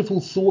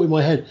wonderful thought in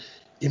my head.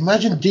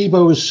 Imagine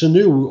Debo and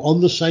Sanu on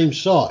the same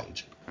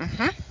side,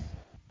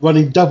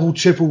 running double,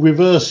 triple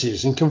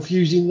reverses and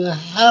confusing the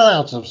hell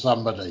out of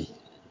somebody.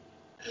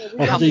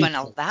 How fun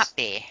will that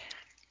be?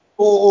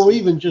 Or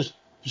even just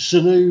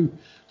Sanu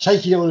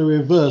taking on a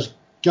reverse,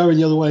 going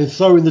the other way and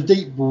throwing the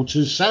deep ball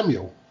to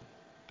Samuel.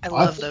 I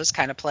love those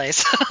kind of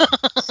plays.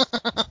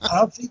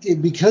 I'm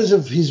thinking because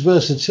of his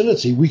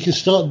versatility, we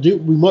might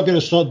be able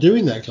to start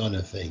doing that kind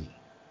of thing.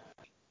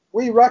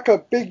 We rack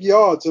up big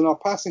yards in our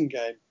passing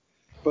game,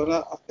 but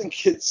I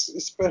think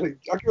it's fairly.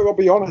 I've got to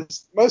be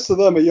honest. Most of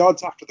them are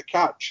yards after the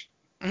catch.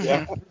 Mm-hmm.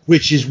 Yeah,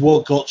 which is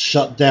what got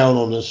shut down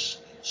on us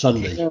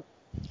Sunday.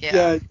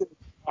 Yeah.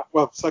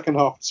 Well, second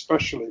half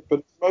especially,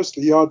 but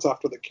mostly yards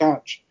after the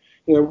catch.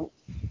 You know,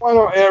 why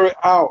not air it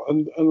out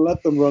and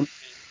let them run?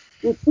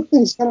 Good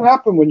things can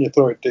happen when you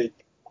throw it deep.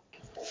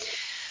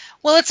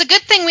 Well, it's a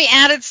good thing we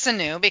added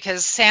Sanu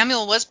because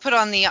Samuel was put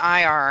on the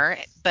IR,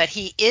 but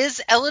he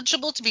is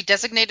eligible to be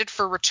designated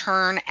for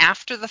return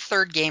after the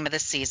 3rd game of the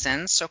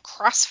season, so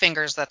cross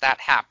fingers that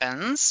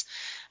happens.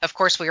 Of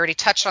course, we already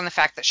touched on the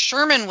fact that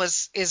Sherman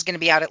is going to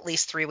be out at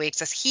least 3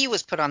 weeks as he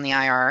was put on the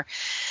IR.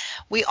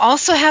 We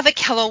also have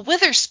Ahkello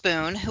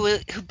Witherspoon, who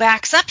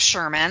backs up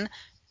Sherman,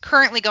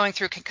 currently going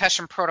through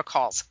concussion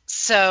protocols.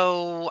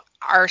 So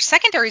our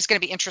secondary is going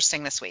to be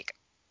interesting this week.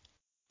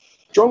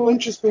 John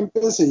Lynch has been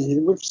busy.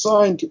 We've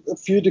signed a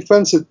few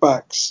defensive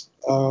backs,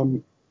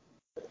 a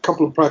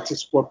couple of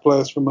practice squad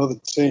players from other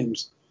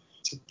teams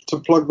to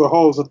plug the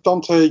holes.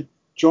 Dante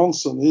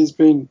Johnson, he's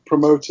been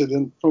promoted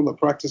from the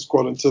practice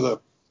squad into the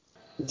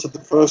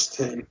first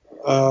team.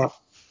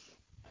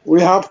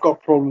 We have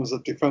got problems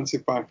at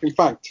defensive back. In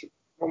fact,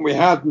 when we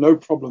had no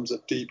problems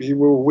at DB, we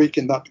were weak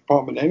in that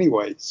department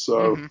anyway.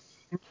 So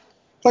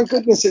thank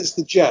goodness it's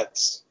the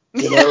Jets,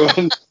 you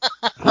know.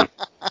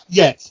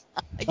 Yes.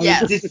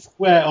 Yes. This is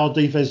where our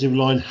defensive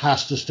line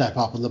has to step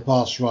up and the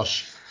pass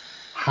rush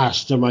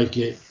has to make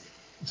it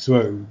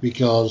through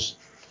because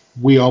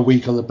we are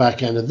weak on the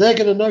back end and they're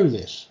going to know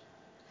this.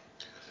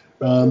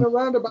 In a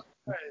roundabout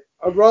way,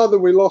 I'd rather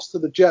we lost to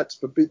the Jets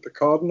but beat the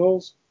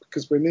Cardinals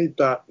because we need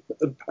that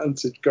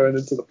advantage going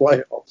into the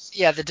playoffs.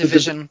 Yeah, the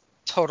division,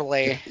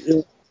 totally.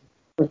 Yeah.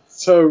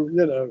 So,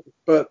 you know,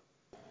 but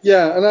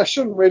yeah, and I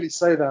shouldn't really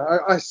say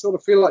that. I sort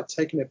of feel like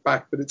taking it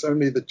back, but it's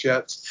only the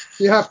Jets.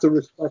 You have to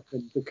respect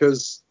them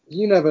because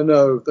you never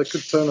know. They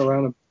could turn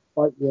around and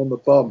fight you on the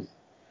bum.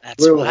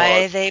 That's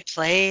why they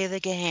play the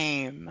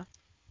game.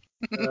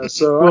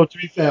 Well, to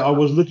be fair, I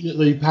was looking at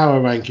the power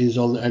rankings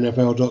on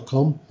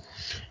NFL.com,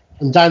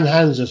 and Dan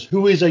Hansis,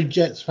 who is a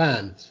Jets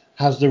fan,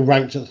 has them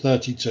ranked at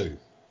 32.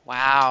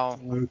 Wow.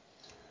 So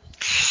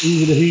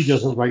even he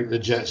doesn't rank the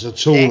Jets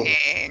at all.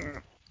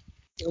 Dang.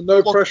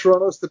 No pressure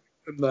on us to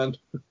beat them then.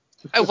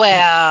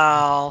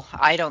 Well,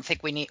 I don't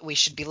think we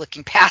should be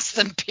looking past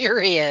them,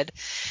 period.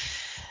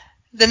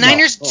 The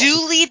Niners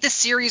do lead the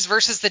series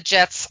versus the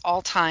Jets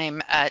all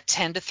time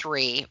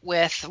 10-3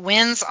 with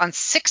wins on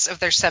 6 of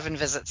their 7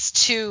 visits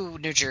to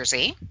New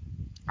Jersey.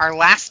 Our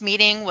last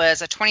meeting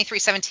was a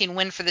 23-17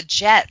 win for the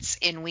Jets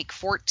in Week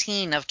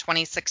 14 of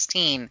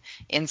 2016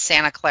 in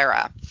Santa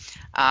Clara.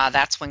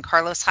 That's when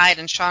Carlos Hyde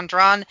and Sean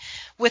Drawn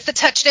with the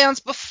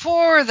touchdowns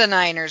before the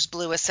Niners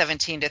blew a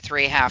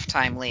 17-3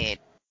 halftime lead.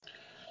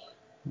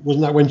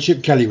 Wasn't that when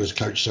Chip Kelly was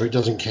coach, so it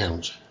doesn't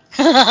count?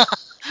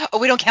 Oh,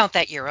 we don't count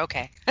that year.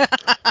 Okay.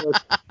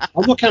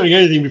 I'm not counting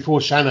anything before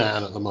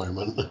Shanahan at the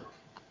moment.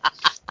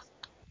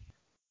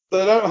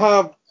 They don't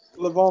have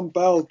Le'Veon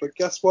Bell, but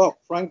guess what?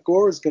 Frank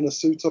Gore is going to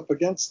suit up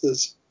against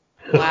us.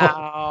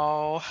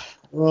 Wow.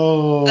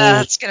 Oh,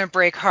 That's going to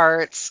break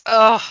hearts.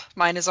 Oh,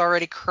 mine is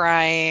already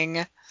crying.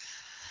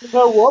 You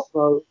know what,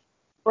 though?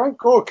 Frank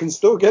Gore can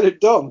still get it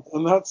done,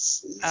 and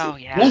that's... Oh,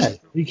 yeah. Yeah,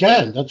 he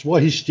can. That's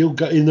why he's still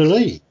got in the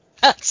league.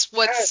 That's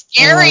what's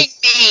scaring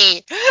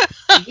me.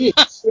 He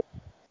is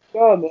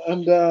done,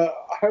 and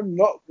I'm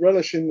not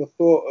relishing the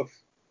thought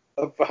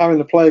of having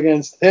to play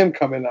against him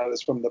coming at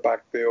us from the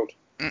backfield.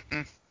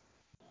 Mm-mm.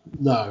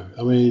 No,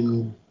 I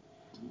mean,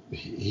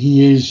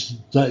 he is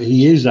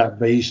that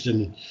beast,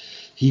 and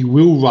he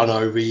will run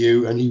over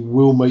you, and he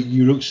will make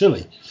you look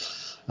silly.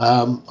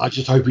 I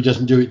just hope he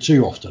doesn't do it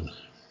too often.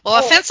 Well,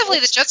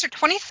 offensively, the Jets are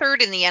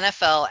 23rd in the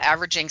NFL,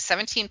 averaging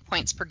 17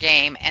 points per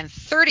game, and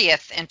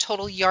 30th in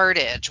total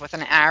yardage with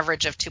an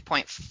average of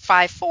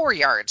 2.54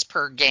 yards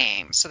per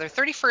game. So they're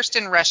 31st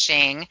in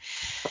rushing,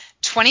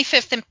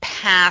 25th in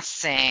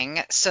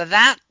passing. So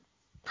that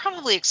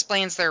probably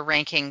explains their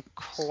ranking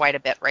quite a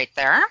bit right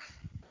there.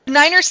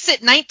 Niners sit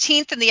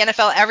 19th in the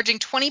NFL, averaging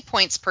 20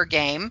 points per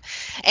game,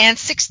 and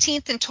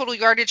 16th in total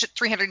yardage at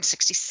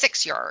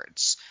 366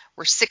 yards.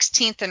 We're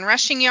 16th in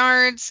rushing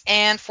yards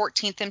and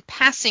 14th in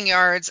passing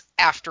yards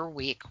after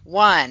week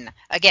 1.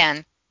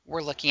 Again,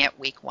 we're looking at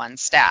week 1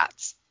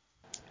 stats.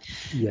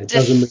 Yeah, it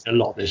doesn't mean a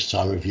lot this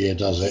time of year,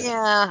 does it?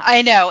 Yeah,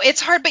 I know. It's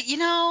hard, but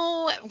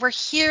we're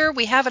here.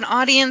 We have an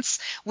audience.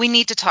 We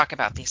need to talk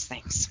about these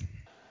things.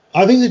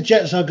 I think the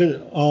Jets are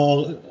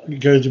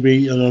going to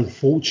be an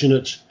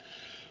unfortunate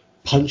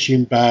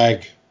punching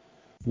bag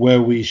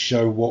where we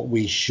show what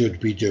we should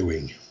be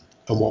doing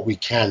and what we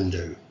can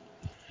do.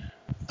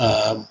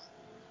 I'm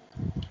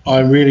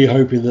really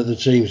hoping that the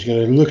team's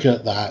going to look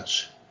at that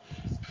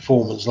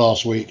performance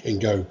last week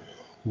and go,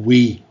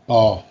 we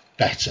are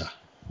better.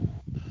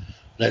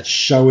 Let's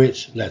show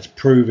it, let's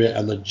prove it,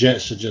 and the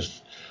Jets are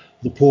just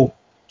the poor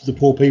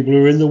people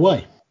who are in the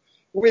way.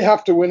 We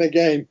have to win a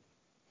game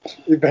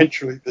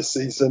eventually this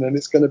season, and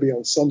it's going to be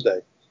on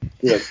Sunday.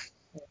 Yeah.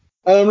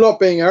 And I'm not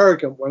being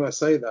arrogant when I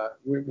say that.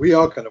 We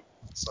are going to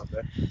win on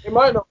Sunday. It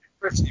might not be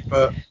pretty,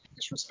 but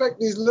just respect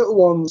these little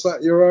ones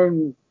at your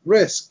own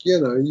risk.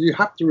 You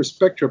have to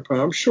respect your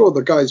opponent. I'm sure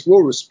the guys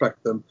will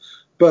respect them.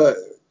 But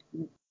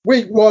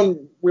week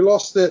 1, we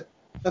lost it.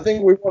 I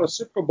think we won a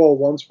Super Bowl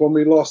once when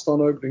we lost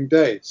on opening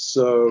day.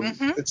 So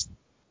it's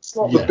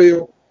not the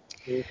be-all.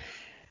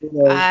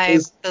 I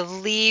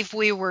believe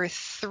we were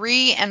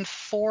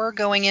 3-4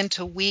 going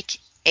into week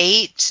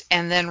 8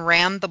 and then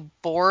ran the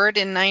board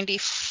in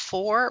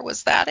 94.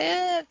 Was that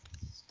it?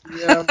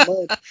 Yeah.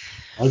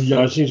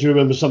 I seem to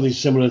remember something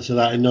similar to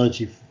that in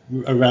 90,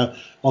 around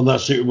on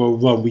that Super Bowl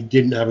run. We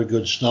didn't have a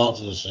good start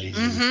to the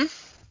season.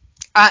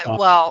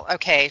 Well,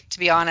 okay, to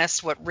be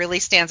honest, what really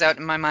stands out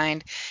in my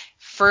mind,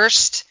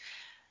 first,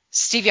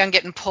 Steve Young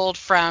getting pulled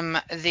from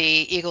the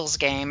Eagles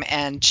game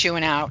and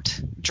chewing out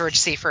George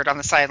Seifert on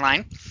the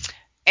sideline.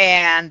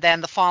 And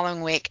then the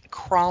following week,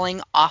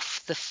 crawling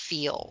off the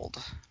field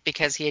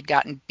because he had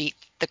gotten beat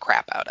the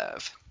crap out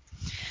of.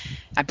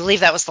 I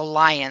believe that was the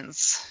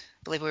Lions.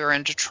 I believe we were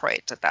in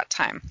Detroit at that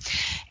time.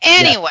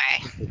 Anyway,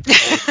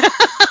 yeah.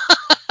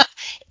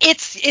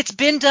 It's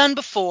been done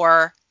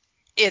before.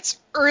 It's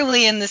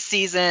early in the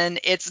season.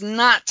 It's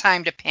not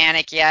time to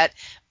panic yet.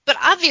 But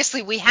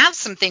obviously, we have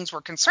some things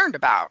we're concerned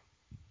about.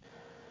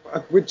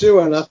 We do,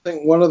 and I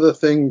think one of the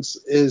things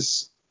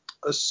is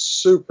a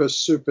super,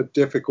 super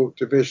difficult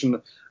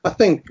division. I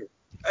think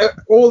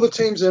all the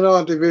teams in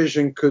our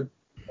division could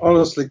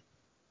honestly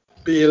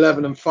be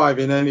 11-5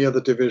 in any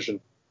other division.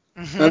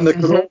 And they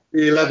could all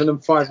be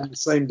 11-5 in the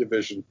same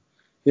division.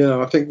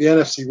 I think the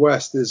NFC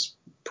West is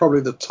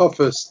probably the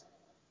toughest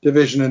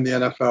division in the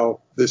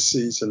NFL this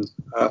season.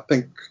 I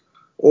think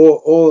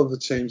all of the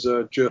teams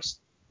are just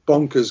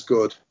bonkers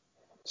good.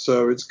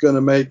 So it's going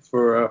to make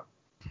for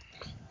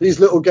these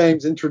little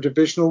games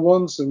interdivisional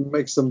ones and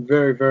makes them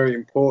very, very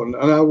important.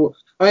 And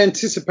I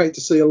anticipate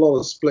to see a lot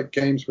of split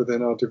games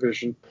within our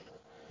division.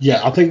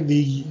 Yeah, I think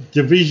the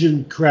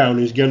division crown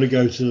is going to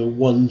go to the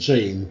one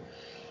team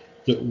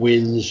that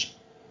wins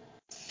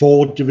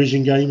 4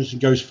 division games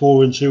and goes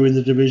 4-2 in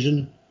the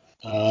division.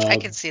 I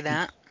can see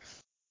that.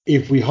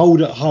 If we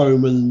hold at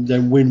home and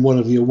then win one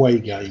of the away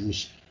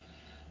games,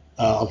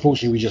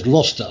 unfortunately we just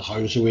lost at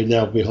home, so we're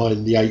now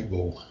behind the 8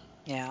 ball.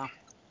 Yeah.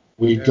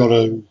 We've got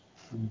to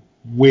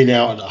win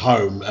out at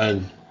home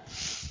and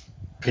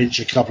pinch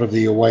a couple of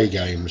the away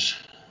games.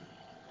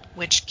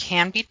 Which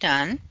can be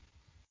done.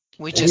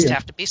 We just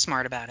have to be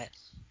smart about it.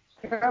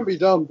 It can be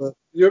done, but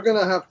you're going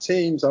to have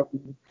teams that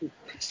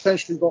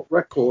potentially got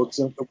records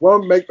and that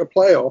won't make the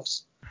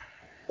playoffs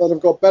that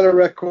have got better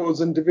records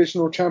than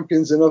divisional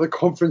champions in other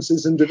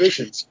conferences and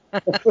divisions.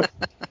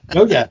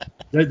 Oh, yeah.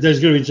 There's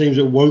going to be teams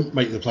that won't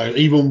make the playoffs,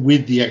 even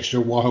with the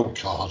extra wild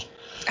card.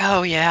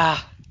 Oh, yeah.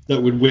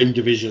 That would win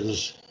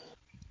divisions.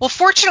 Well,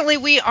 fortunately,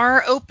 we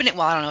are opening.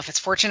 Well, I don't know if it's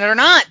fortunate or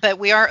not, but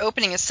we are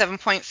opening as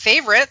 7-point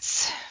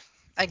favorites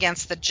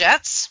against the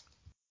Jets.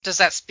 Does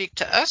that speak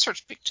to us or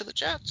speak to the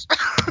Jets?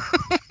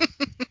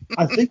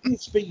 I think it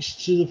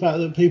speaks to the fact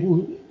that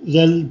people are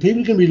going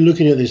to be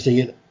looking at this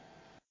thinking,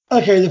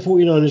 okay, the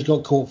 49ers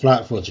got caught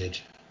flat-footed.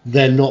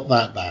 They're not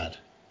that bad.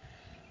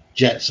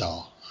 Jets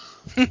are.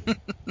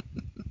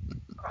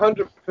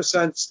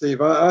 100%,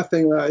 Steve. I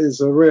think that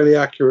is a really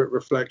accurate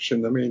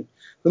reflection. I mean,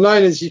 the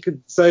Niners, you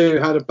could say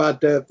had a bad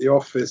day at the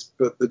office,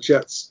 but the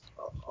Jets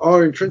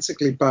are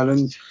intrinsically bad,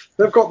 and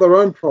they've got their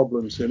own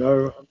problems, you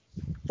know.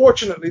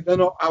 Fortunately, they're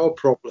not our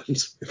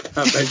problems, if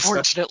that makes sense.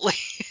 Fortunately.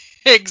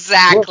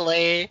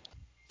 Exactly.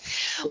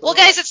 Well,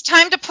 guys, it's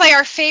time to play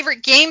our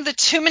favorite game, the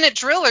 2-minute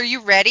drill. Are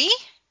you ready?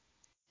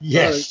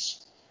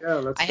 Yes. Yeah,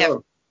 let's go. I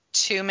have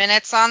 2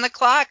 minutes on the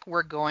clock.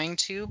 We're going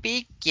to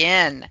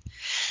begin.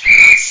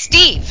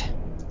 Steve,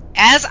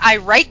 as I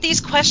write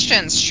these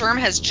questions, Sherm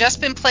has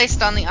just been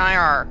placed on the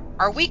IR.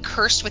 Are we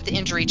cursed with the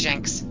injury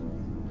jinx?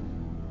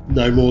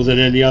 No more than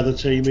any other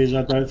team is,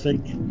 I don't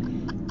think.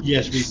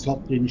 Yes, we've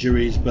copped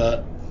injuries,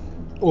 but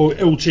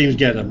all teams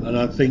get them. And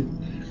I think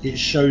it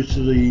shows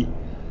to the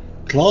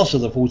class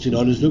of the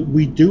 49ers that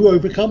we do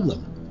overcome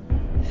them.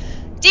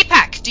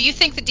 Deepak, do you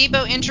think the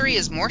Debo injury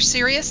is more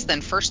serious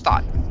than first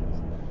thought?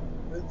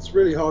 It's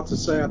really hard to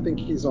say. I think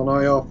he's on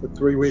IR for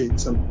 3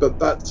 weeks, but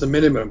that's a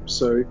minimum,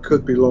 so it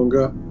could be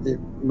longer. It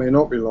may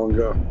not be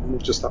longer. We'll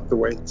just have to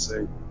wait and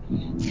see.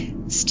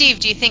 Steve,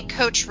 do you think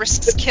Coach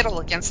risks Kittle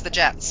against the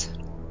Jets?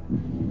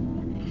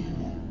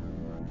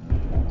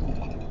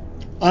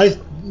 I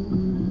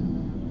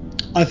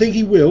think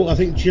he will. I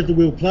think Kittle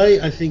will play.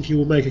 I think he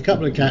will make a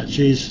couple of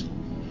catches.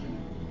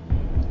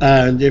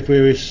 And if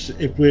we're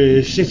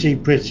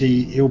sitting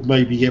pretty, he'll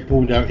maybe get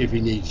pulled out if he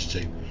needs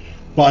to.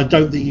 But I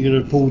don't think you're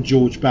going to pull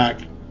George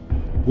back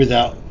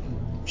without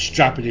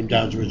strapping him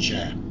down to a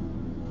chair.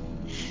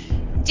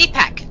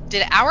 Deepak,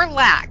 did our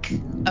lack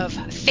of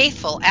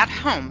faithful at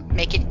home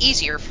make it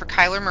easier for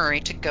Kyler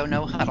Murray to go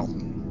no huddle?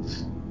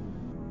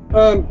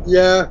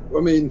 Yeah,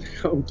 I mean,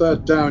 on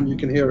third down, you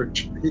can hear it.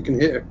 He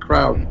can hear a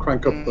crowd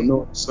crank up the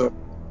noise. So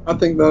I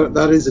think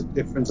that is a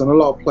difference. And a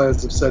lot of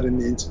players have said in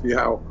the interview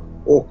how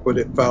awkward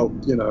it felt.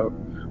 You know,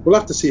 we'll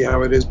have to see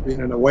how it is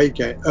being an away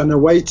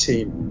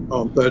team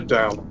on third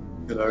down.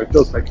 You know, it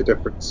does make a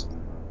difference.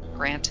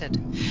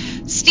 Granted.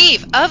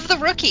 Steve, of the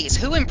rookies,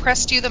 who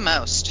impressed you the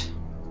most?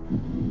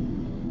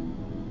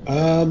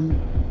 Of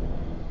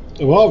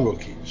our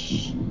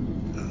rookies,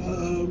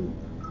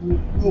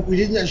 well, we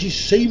didn't actually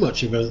see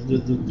much of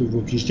the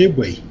rookies, did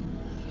we?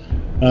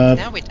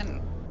 No, we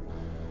didn't.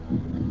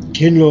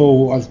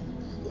 Kinlaw,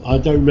 I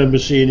don't remember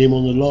seeing him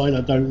on the line.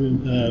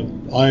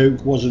 I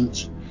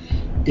wasn't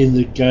in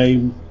the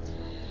game.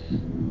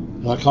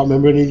 I can't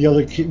remember any of the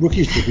other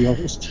rookies, to be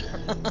honest.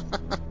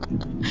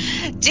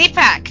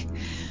 Deepak,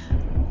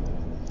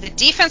 the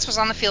defense was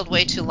on the field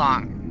way too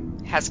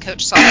long. Has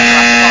Coach Saleh dropped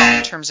the ball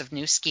in terms of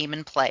new scheme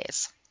and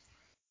plays?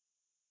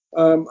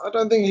 I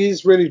don't think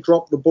he's really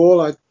dropped the ball.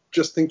 I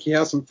just think he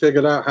hasn't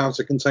figured out how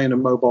to contain a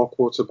mobile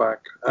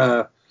quarterback.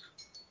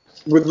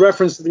 With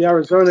reference to the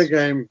Arizona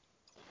game,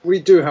 we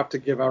do have to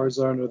give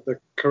Arizona the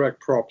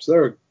correct props.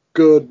 They're a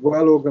good,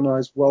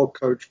 well-organized,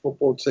 well-coached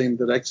football team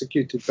that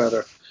executed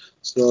better.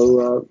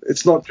 So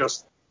it's not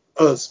just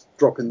us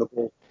dropping the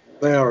ball.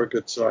 They are a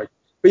good side.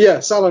 But yeah,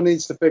 Saleh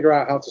needs to figure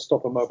out how to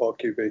stop a mobile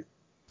QB.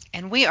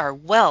 And we are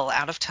well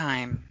out of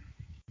time.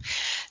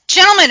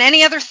 Gentlemen,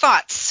 any other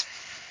thoughts?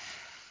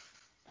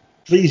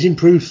 Please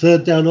improve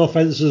third down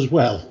offense as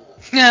well.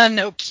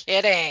 No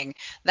kidding.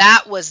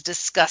 That was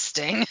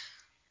disgusting.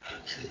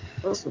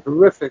 That was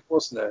horrific,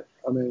 wasn't it?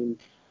 I mean,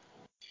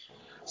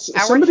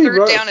 our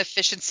third down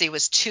efficiency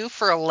was 2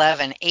 for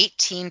 11,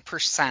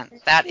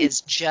 18%. That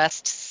is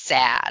just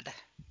sad.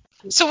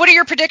 So what are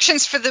your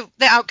predictions for the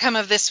outcome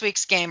of this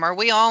week's game? Are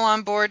we all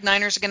on board?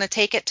 Niners are going to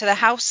take it to the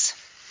house?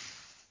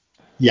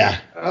 Yeah.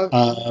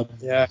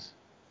 Yeah.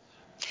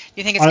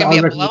 You think it's going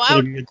to be a blowout? It's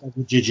going to be a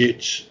double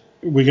digit.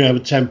 We're going to have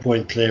a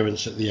 10-point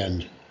clearance at the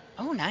end.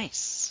 Oh,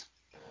 nice.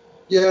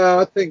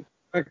 Yeah, I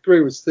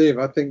agree with Steve.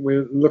 I think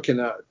we're looking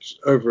at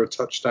over a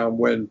touchdown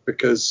win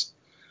because,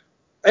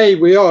 A,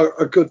 we are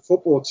a good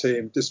football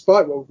team.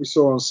 Despite what we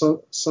saw on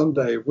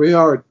Sunday, we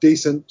are a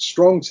decent,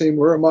 strong team.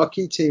 We're a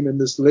marquee team in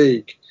this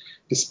league.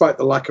 despite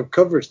the lack of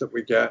coverage that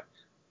we get.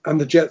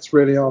 And the Jets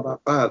really are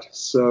that bad.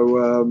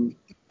 So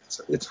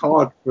it's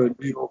hard for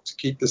New York to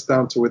keep this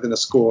down to within a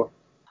score.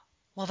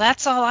 Well,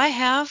 that's all I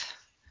have.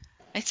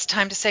 It's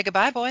time to say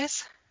goodbye,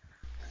 boys.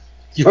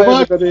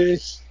 Bye, everybody.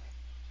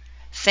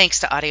 Thanks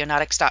to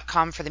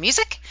Audionautics.com for the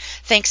music.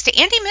 Thanks to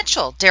Andy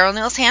Mitchell, Daryl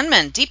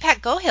Nils-Handman, Deepak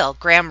Gohill,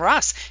 Graham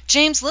Ross,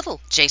 James Little,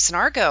 Jason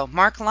Argo,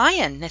 Mark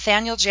Lyon,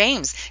 Nathaniel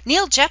James,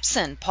 Neil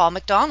Jepson, Paul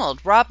McDonald,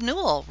 Rob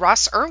Newell,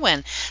 Ross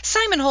Irwin,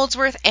 Simon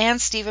Holdsworth,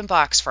 and Stephen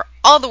Box for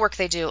all the work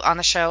they do on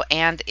the show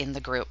and in the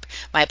group.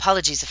 My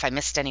apologies if I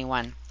missed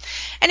anyone.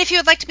 And if you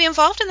would like to be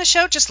involved in the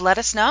show, just let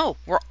us know.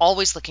 We're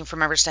always looking for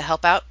members to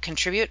help out,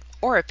 contribute,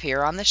 or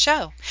appear on the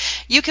show.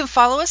 You can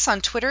follow us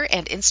on Twitter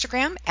and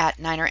Instagram at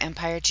Niner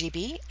Empire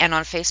GB, and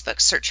on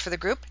Facebook, search for the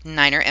group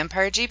Niner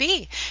Empire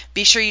GB.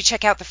 Be sure you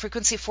check out the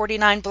Frequency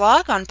 49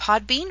 blog on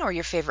Podbean or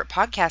your favorite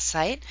podcast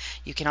site.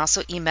 You can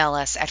also email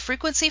us at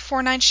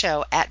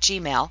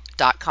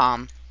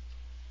frequency49show@gmail.com.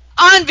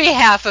 On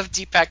behalf of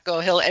Deepak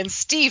Gohill and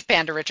Steve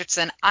Panda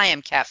Richardson, I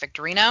am Kat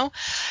Victorino.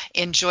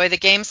 Enjoy the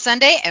game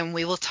Sunday, and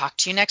we will talk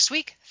to you next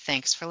week.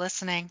 Thanks for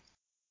listening.